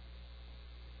ہاتھ.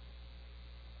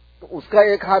 تو اس کا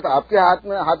ایک ہاتھ آپ کے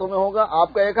ہاتھوں میں ہوگا,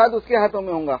 آپ کا ایک ہاتھ اس کے ہاتھوں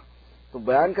میں ہوگا. تو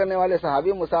بیان کرنے والے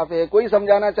صحابی مسافہ کوئی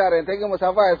سمجھانا چاہ رہے تھے کہ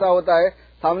مسافہ ایسا ہوتا ہے,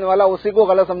 سامنے والا اسی کو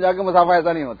غلط سمجھا کہ مسافہ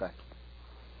ایسا نہیں ہوتا ہے.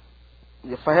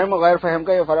 یہ فہم غیر فہم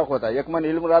کا یہ فرق ہوتا ہے. 1 من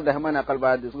علم را 10 من عقل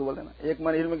باید, جس کو بولتے ہیں نا, 1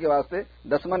 من علم کے واسطے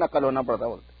 10 من عقل ہونا پڑتا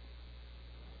بولتے.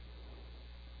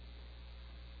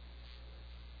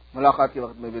 ملاقات کے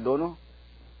وقت میں بھی دونوں,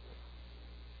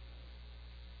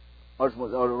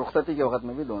 اور رخصتی کے وقت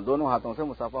میں بھی دونوں ہاتھوں سے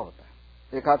مسافہ ہوتا ہے,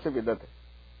 ایک ہاتھ سے بدعت ہے.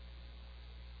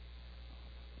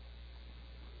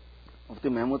 مفتی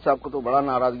محمود صاحب کو تو بڑا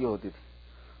ناراضگی ہوتی تھی.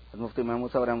 مفتی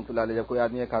محمود صاحب رحمۃ اللہ علیہ, جب کوئی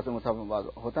آدمی ایک ہاتھ سے مسافہ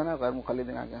ہوتا ہے نا, غیر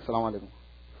مخلدین آ کے السلام علیکم,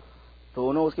 تو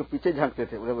انہوں اس کے پیچھے جھانکتے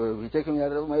تھے. پیچھے کیوں جا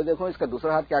رہے, میں دیکھوں اس کا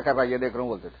دوسرا ہاتھ کیا کر رہا ہے, یہ دیکھ رہا ہوں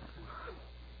بولتے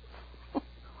تھے.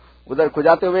 ادھر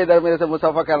کھجاتے ہوئے ادھر میرے سے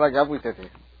مسافہ کر رہا, کیا پوچھتے تھے.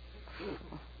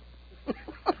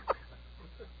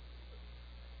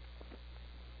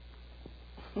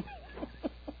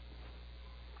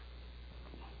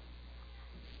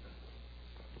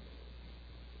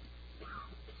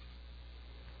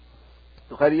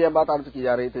 تو خیر یہ بات عرض کی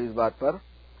جا رہی تھی اس بات پر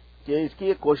کہ اس کی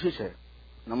ایک کوشش ہے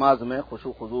نماز میں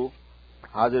خشوع خضوع,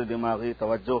 حاضر دماغی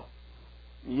توجہ,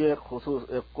 یہ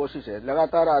ایک کوشش ہے.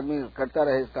 لگاتار آدمی کرتا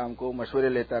رہے اس کام کو, مشورے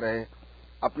لیتا رہے,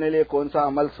 اپنے لیے کون سا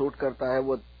عمل سوٹ کرتا ہے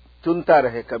وہ چنتا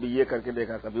رہے. کبھی یہ کر کے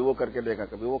دیکھا, کبھی وہ کر کے دیکھا,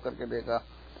 کبھی وہ کر کے دیکھا.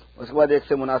 اس کے بعد ایک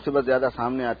سے مناسبت زیادہ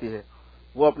سامنے آتی ہے,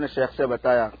 وہ اپنے شیخ سے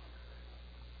بتایا.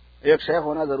 ایک شیخ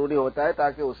ہونا ضروری ہوتا ہے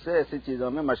تاکہ اس سے ایسی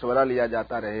چیزوں میں مشورہ لیا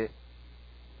جاتا رہے.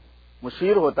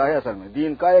 مشیر ہوتا ہے اصل میں,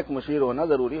 دین کا ایک مشیر ہونا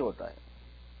ضروری ہوتا ہے.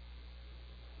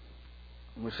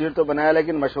 مشیر تو بنایا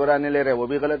لیکن مشورہ نہیں لے رہے, وہ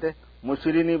بھی غلط ہے.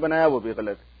 مشیر ہی نہیں بنایا, وہ بھی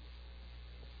غلط ہے.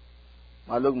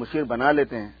 وہاں لوگ مشیر بنا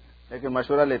لیتے ہیں لیکن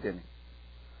مشورہ لیتے نہیں.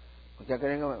 تو کیا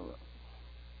کریں گے,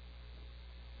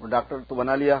 وہ ڈاکٹر تو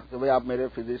بنا لیا کہ بھائی آپ میرے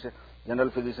جنرل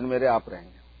فزیشین میرے آپ رہیں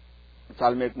گے,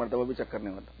 سال میں 1 مرتبہ بھی چکر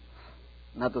نہیں ہوتا.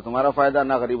 نہ تو تمہارا فائدہ,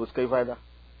 نہ غریب اس کا ہی فائدہ.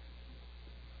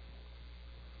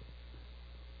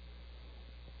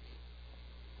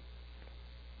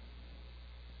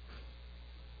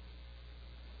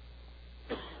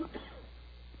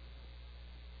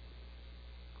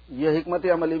 یہ حکمت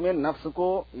عملی میں نفس کو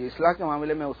اصلاح کے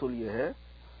معاملے میں اصول یہ ہے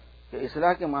کہ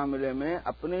اصلاح کے معاملے میں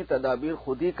اپنی تدابیر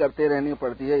خود ہی کرتے رہنی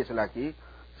پڑتی ہے. اصلاح کی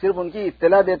صرف ان کی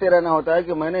اطلاع دیتے رہنا ہوتا ہے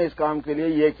کہ میں نے اس کام کے لیے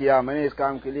یہ کیا, میں نے اس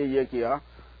کام کے لیے یہ کیا.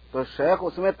 تو شیخ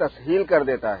اس میں تسہیل کر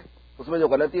دیتا ہے, اس میں جو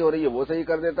غلطی ہو رہی ہے وہ صحیح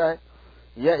کر دیتا ہے.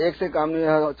 یا ایک سے کام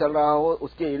نہیں چل رہا ہو,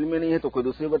 اس کے علم میں نہیں ہے تو کوئی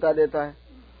دوسری بتا دیتا ہے.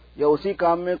 یا اسی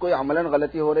کام میں کوئی عملاً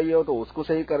غلطی ہو رہی ہو تو اس کو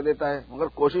صحیح کر دیتا ہے. مگر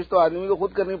کوشش تو آدمی کو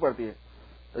خود کرنی پڑتی ہے.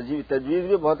 تجویز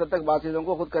بھی بہت حد تک بات چیزوں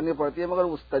کو خود کرنی پڑتی ہے, مگر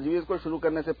اس تجویز کو شروع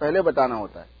کرنے سے پہلے بتانا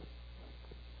ہوتا ہے,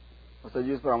 اس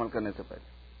تجویز پر عمل کرنے سے پہلے.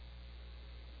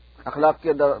 اخلاق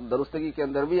کے درستگی کے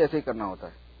اندر بھی ایسے ہی کرنا ہوتا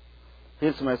ہے.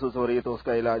 حرص محسوس ہو رہی ہے تو اس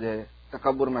کا علاج ہے,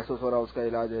 تکبر محسوس ہو رہا ہے اس کا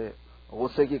علاج ہے,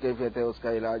 غصے کی کیفیت ہے اس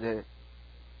کا علاج ہے,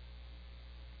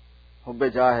 حب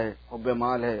جاہ ہے, حب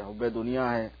مال ہے, حب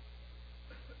دنیا ہے,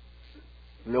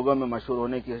 لوگوں میں مشہور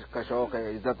ہونے کا شوق ہے,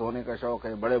 عزت ہونے کا شوق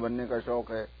ہے, بڑے بننے کا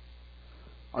شوق ہے.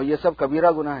 اور یہ سب کبیرہ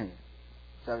گناہ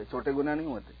ہیں, چھوٹے گناہ نہیں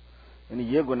ہوتے. یعنی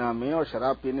یہ گناہ میں اور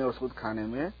شراب پینے اور سود کھانے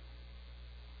میں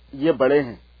یہ بڑے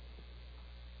ہیں.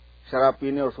 شراب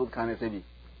پینے اور سود کھانے سے بھی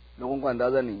لوگوں کو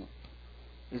اندازہ نہیں ہے.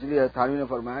 اس لیے تھانوی نے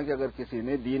فرمایا کہ اگر کسی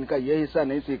نے دین کا یہ حصہ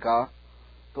نہیں سیکھا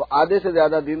تو آدھے سے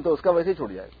زیادہ دین تو اس کا ویسے ہی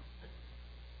چھوٹ جائے گا.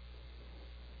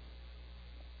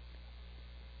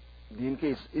 دین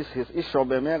کے اس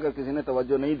شعبے میں اگر کسی نے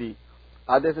توجہ نہیں دی,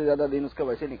 آدھے سے زیادہ دین اس کا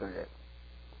ویسے نکل جائے گا.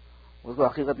 اس کو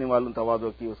حقیقت نہیں معلوم تواضع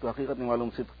کی, اس کو حقیقت نہیں معلوم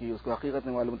صدق کی, اس کو حقیقت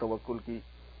نہیں معلوم توکل کی,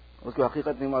 اس کو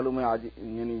حقیقت نہیں معلوم ہے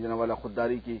یعنی جناب والا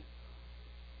خودداری کی,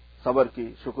 صبر کی,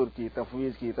 شکر کی,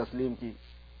 تفویض کی, تسلیم کی.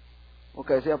 وہ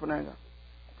کیسے اپنائے گا؟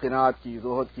 قناعت کی,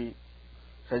 زہد کی,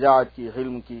 شجاعت کی,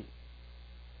 علم کی,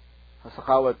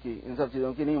 سخاوت کی, ان سب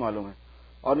چیزوں کی نہیں معلوم ہے,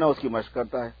 اور نہ اس کی مشق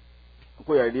کرتا ہے,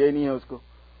 کوئی آئیڈیا ہی نہیں ہے اس کو.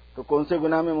 تو کون سے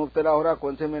گناہ میں مبتلا ہو رہا,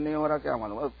 کون سے میں نہیں ہو رہا, کیا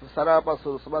معلوم. سراپا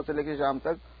صبح سے لے کے شام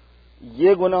تک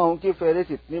یہ گناہوں کی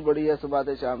فہرست اتنی بڑی ہے صبح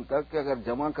سے شام تک کہ اگر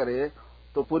جمع کرے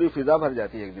تو پوری فضا بھر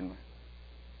جاتی ہے ایک دن میں.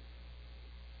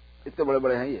 اتنے بڑے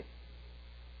بڑے ہیں یہ،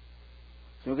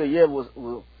 کیونکہ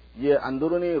یہ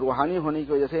اندرونی روحانی ہونے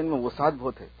کی وجہ سے ان میں وسعت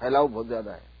بہت ہے، پھیلاؤ بہت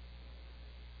زیادہ ہے،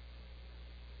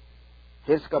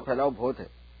 حرص کا پھیلاؤ بہت ہے،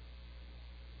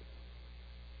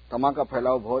 طمع کا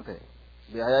پھیلاؤ بہت ہے،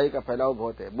 بے حیائی کا پھیلاؤ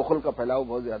بہت ہے، بخل کا پھیلاؤ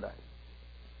بہت زیادہ ہے.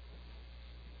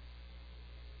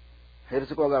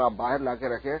 حرص کو اگر آپ باہر لا کے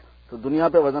رکھیں تو دنیا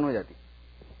پہ وزن ہو جاتی،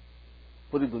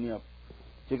 پوری دنیا پہ.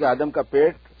 کیونکہ آدم کا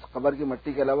پیٹ قبر کی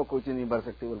مٹی کے علاوہ کوئی چیز نہیں بھر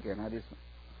سکتی بلکہ حدیث میں.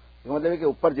 یہ مطلب ہے کہ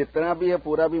اوپر جتنا بھی ہے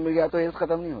پورا بھی مل گیا تو حرص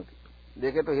ختم نہیں ہوتی.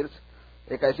 دیکھیں تو حرص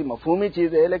ایک ایسی مفہومی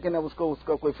چیز ہے، لیکن اب اس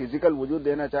کا کوئی فزیکل وجود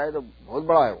دینا چاہے تو بہت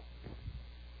بڑا ہے وہ.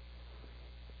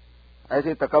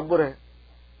 ایسے تکبر ہے،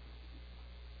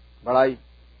 بڑائی،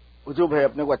 عجب ہے،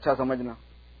 اپنے کو اچھا سمجھنا،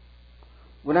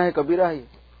 گناہ کبیرہ ہے،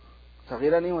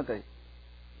 صغیرہ نہیں ہوتا ہے.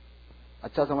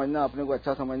 اچھا سمجھنا، اپنے کو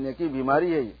اچھا سمجھنے کی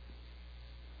بیماری ہے یہ.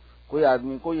 کوئی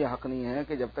آدمی کو یہ حق نہیں ہے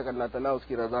کہ جب تک اللہ تعالیٰ اس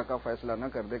کی رضا کا فیصلہ نہ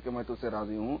کر دے کہ میں تجھ سے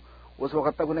راضی ہوں، اس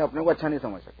وقت تک انہیں اپنے کو اچھا نہیں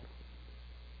سمجھ سکتے.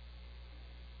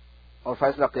 اور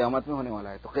فیصلہ قیامت میں ہونے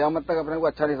والا ہے، تو قیامت تک اپنے کو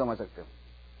اچھا نہیں سمجھ سکتے.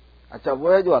 اچھا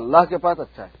وہ ہے جو اللہ کے پاس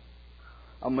اچھا ہے.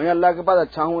 اب میں اللہ کے پاس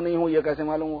اچھا ہوں نہیں ہوں یہ کیسے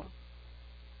معلوم ہوا؟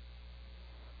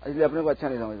 اس لیے اپنے کو اچھا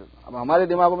نہیں سمجھتا. اب ہمارے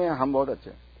دماغوں میں ہم بہت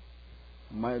اچھے ہیں،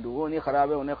 میں وہ نہیں خراب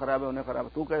ہے، انہیں خراب ہے، انہیں خراب ہے.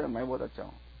 تو کہہ میں بہت اچھا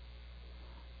ہوں،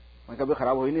 میں کبھی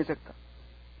خراب ہو ہی نہیں سکتا.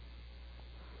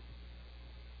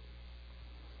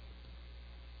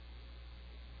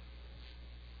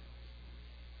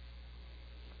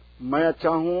 میں اچھا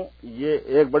ہوں یہ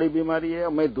ایک بڑی بیماری ہے،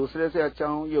 اور میں دوسرے سے اچھا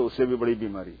ہوں یہ اس سے بھی بڑی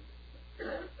بیماری ہے.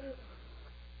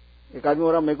 ایک آدمی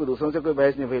ہو رہا میں کو دوسروں سے کوئی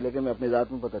بحث نہیں بھائی، لیکن میں اپنی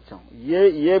ذات میں بہت اچھا ہوں،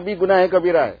 یہ بھی گناہ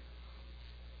کبیرہ ہے.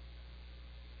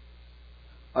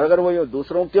 اور اگر وہ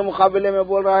دوسروں کے مقابلے میں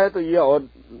بول رہا ہے تو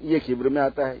یہ کبر میں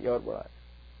آتا ہے، یہ اور بڑا ہے.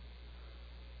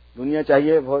 دنیا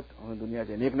چاہیے بہت، دنیا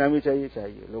چاہیے، نیک نامی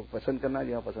چاہیے، لوگ پسند کرنا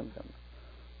جہاں پسند کرنا.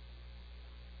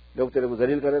 لوگ تیرے کو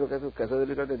ذلیل کرے تو کیسے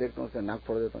ذلیل کرتے دیکھتا ہوں، اس کا ناک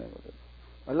پھوڑ دیتا ہوں.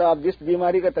 مطلب آپ جس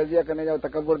بیماری کا تجزیہ کرنے جاؤ،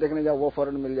 تکبر دیکھنے جاؤ وہ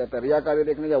فوراً مل جاتا ہے، ریاکاری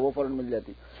دیکھنے جاؤ وہ فوراً مل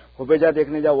جاتی، حب جا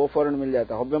دیکھنے جاؤ وہ فوراً مل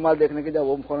جاتا، حب مال دیکھنے کے جاؤ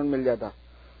وہ فوراً مل جاتا.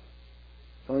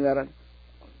 سمجھ آ رہا ہے؟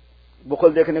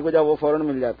 بخل دیکھنے کو جاؤ وہ فوراً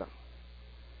مل جاتا،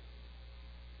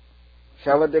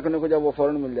 شہوت دیکھنے کو جاؤ وہ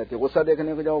فوراً مل جاتی، غصہ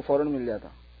دیکھنے کو جاؤ وہ فوراً مل جاتا.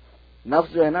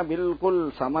 نفس جو ہے نا بالکل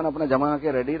سامان اپنا جمع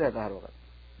کے ریڈی رہتا ہر وقت.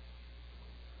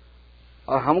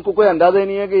 اور ہم کو کوئی اندازہ ہی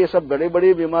نہیں ہے کہ یہ سب بڑی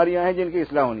بڑی بیماریاں ہیں جن کی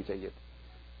اصلاح ہونی چاہیے.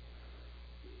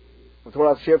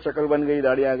 تھوڑا شیپ شکل بن گئی،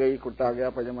 داڑھی آ گئی، کرتا آ گیا،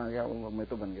 پاجامہ آ گیا، میں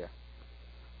تو بن گیا.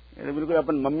 بالکل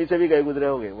اپن ممی سے بھی گئے گزرے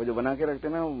ہو گئے، وہ جو بنا کے رکھتے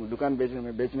نا دکان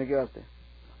بیچنے کے واسطے،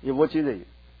 یہ وہ چیز ہے. یہ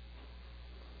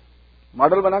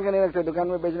ماڈل بنا کے نہیں رکھتے دکان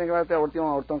میں بیچنے کے واسطے،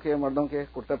 عورتوں کے مردوں کے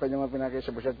کرتا پاجامہ پہنا کے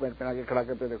شرٹ پینٹ پہنا کے کھڑا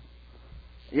کرتے.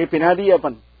 دیکھو یہ پہنا دی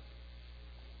اپن،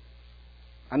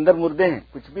 اندر مردے ہیں،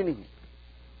 کچھ بھی نہیں.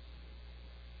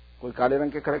 کوئی کالے رنگ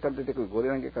کے کھڑے کر دیتے، کوئی گورے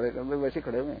رنگ کے کھڑے کر دیتے، ویسے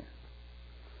کھڑے ہوئے ہیں.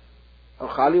 اور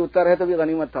خالی اتر ہے تو بھی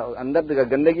غنیمت تھا، اندر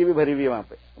گندگی بھی بھری ہوئی ہے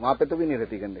وہاں پہ تو بھی نہیں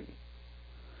رہتی گندگی.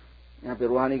 یہاں پہ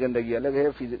روحانی گندگی الگ ہے،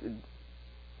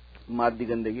 مادی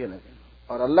گندگی الگ ہے.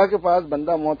 اور اللہ کے پاس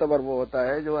بندہ معتبر وہ ہوتا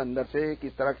ہے جو اندر سے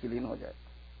کس طرح کلین ہو جائے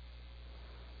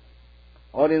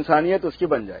اور انسانیت اس کی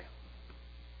بن جائے.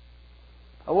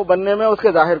 اور وہ بننے میں اس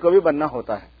کے ظاہر کو بھی بننا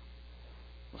ہوتا ہے،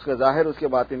 اس کے ظاہر اس کے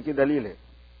باطن کی دلیل ہے.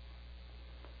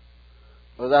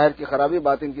 اور ظاہر کی خرابی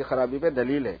باطن کی خرابی پہ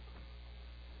دلیل ہے.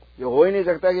 یہ ہو ہی نہیں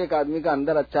سکتا کہ ایک آدمی کا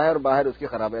اندر اچھا ہے اور باہر اس کی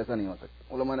خراب ہے، ایسا نہیں ہو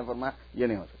سکتا. علماء نے فرمایا یہ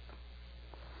نہیں ہو سکتا.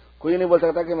 کوئی نہیں بول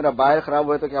سکتا کہ میرا باہر خراب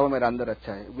ہوئے تو کیا وہ میرا اندر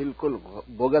اچھا ہے، بالکل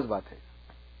بوگس بات ہے.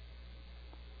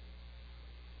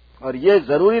 اور یہ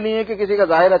ضروری نہیں ہے کہ کسی کا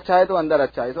ظاہر اچھا ہے تو اندر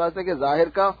اچھا ہے، اس واسطے کہ ظاہر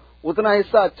کا اتنا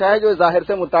حصہ اچھا ہے جو ظاہر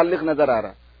سے متعلق نظر آ رہا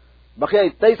ہے، بقیہ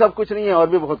اتنا ہی سب کچھ نہیں ہے اور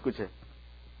بھی بہت کچھ ہے،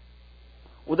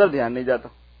 ادھر دھیان نہیں جاتا.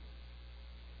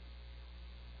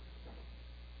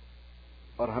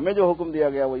 اور ہمیں جو حکم دیا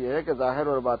گیا وہ یہ ہے کہ ظاہر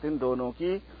اور باطن دونوں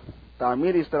کی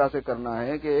تعمیر اس طرح سے کرنا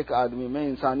ہے کہ ایک آدمی میں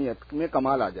انسانیت میں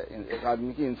کمال آ جائے، ایک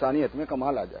آدمی کی انسانیت میں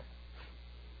کمال آ جائے.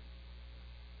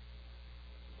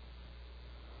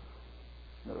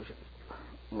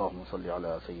 اللهم صل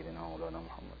على سيدنا مولانا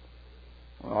محمد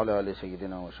وعلى آل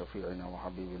سيدنا وشفيعنا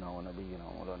وحبيبنا ونبينا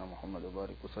مولانا محمد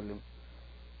وبارك وسلم.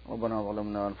 ربنا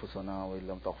ظلمنا أنفسنا وإن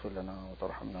لم تغفر لنا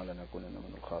وترحمنا لنكونن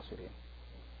من الخاسرين.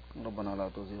 ربنا لا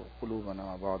تزغ قلوبنا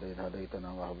بعد إذ هديتنا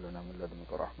وهب لنا من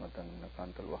لدنك رحمة إنك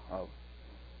أنت الوهاب.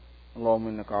 اللهم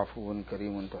إنك عفو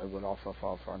كريم تحب العفو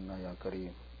فاعف عنا يا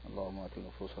كريم. اللهم آت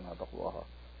نفوسنا تقواها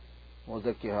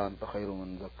وزكها أنت خير من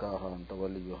زكاها أنت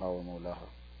وليها ومولاها.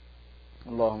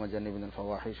 اللهم جنبنا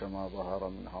الفواحش ما ظهر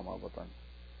منها ما بطن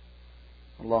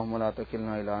اللهم لا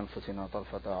تكلنا إلى أنفسنا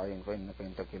طرفة عين فإنك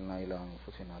إن تكلنا إلى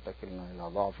أنفسنا تكلنا إلى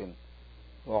ضعف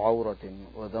وعورة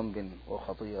وذنب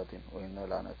وخطيئة وإنا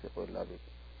لا نثق إلا بك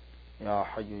يا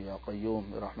حي يا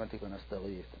قيوم برحمتك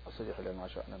نستغيث أصلح لنا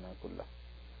شأننا كله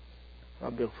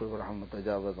رب اغفر وارحم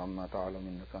وتجاوز عما تعلم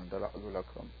إنك أنت العز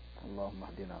الأكرم اللهم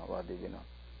اهدنا واهد بنا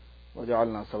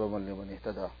واجعلنا سببا لمن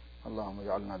اهتدى اللهم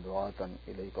اجعلنا دعاة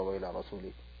إليك وإلى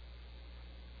رسولك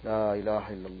لا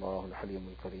إله إلا الله الحليم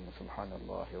الكريم سبحان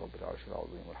الله رب العرش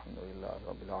العظيم والحمد لله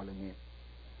رب العالمين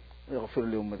اغفر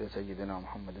لأمة سيدنا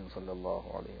محمد صلى الله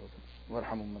عليه وسلم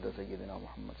وارحم أمة سيدنا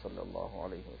محمد صلى الله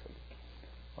عليه وسلم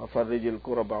وفرج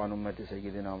الكرب عن أمة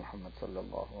سيدنا محمد صلى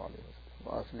الله عليه وسلم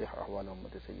وأصلح أحوال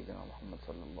أمة سيدنا محمد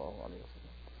صلى الله عليه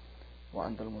وسلم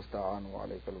وأنت المستعان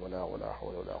وعليك البلاغ ولا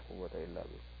حول ولا قوة إلا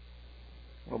بك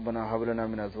ربنا هب لنا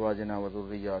من أزواجنا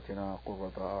وذرياتنا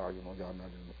قرة أعين واجعلنا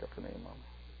للمتقين إماما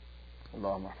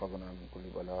اللهم احفظنا من كل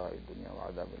بلاء الدنيا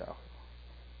وعذاب الآخرة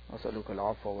نسألك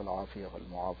العفو والعافية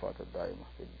والمعافاة الدائمة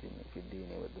في الدين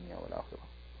والدنيا والآخرة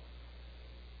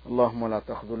اللهم لا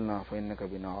تخذلنا فإنك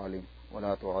بنا عالم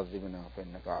ولا تعذبنا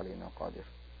فإنك علينا قادر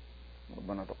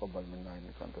ربنا تقبل منا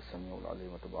إنك أنت السميع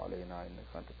العليم وتب علينا إنك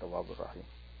أنت التواب الرحيم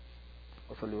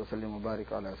وصلي وسلم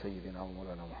وبارك على سيدنا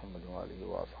ومولانا محمد وآله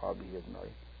وأصحابه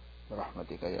أجمعين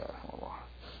برحمتك يا أرحم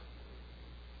الراحمين.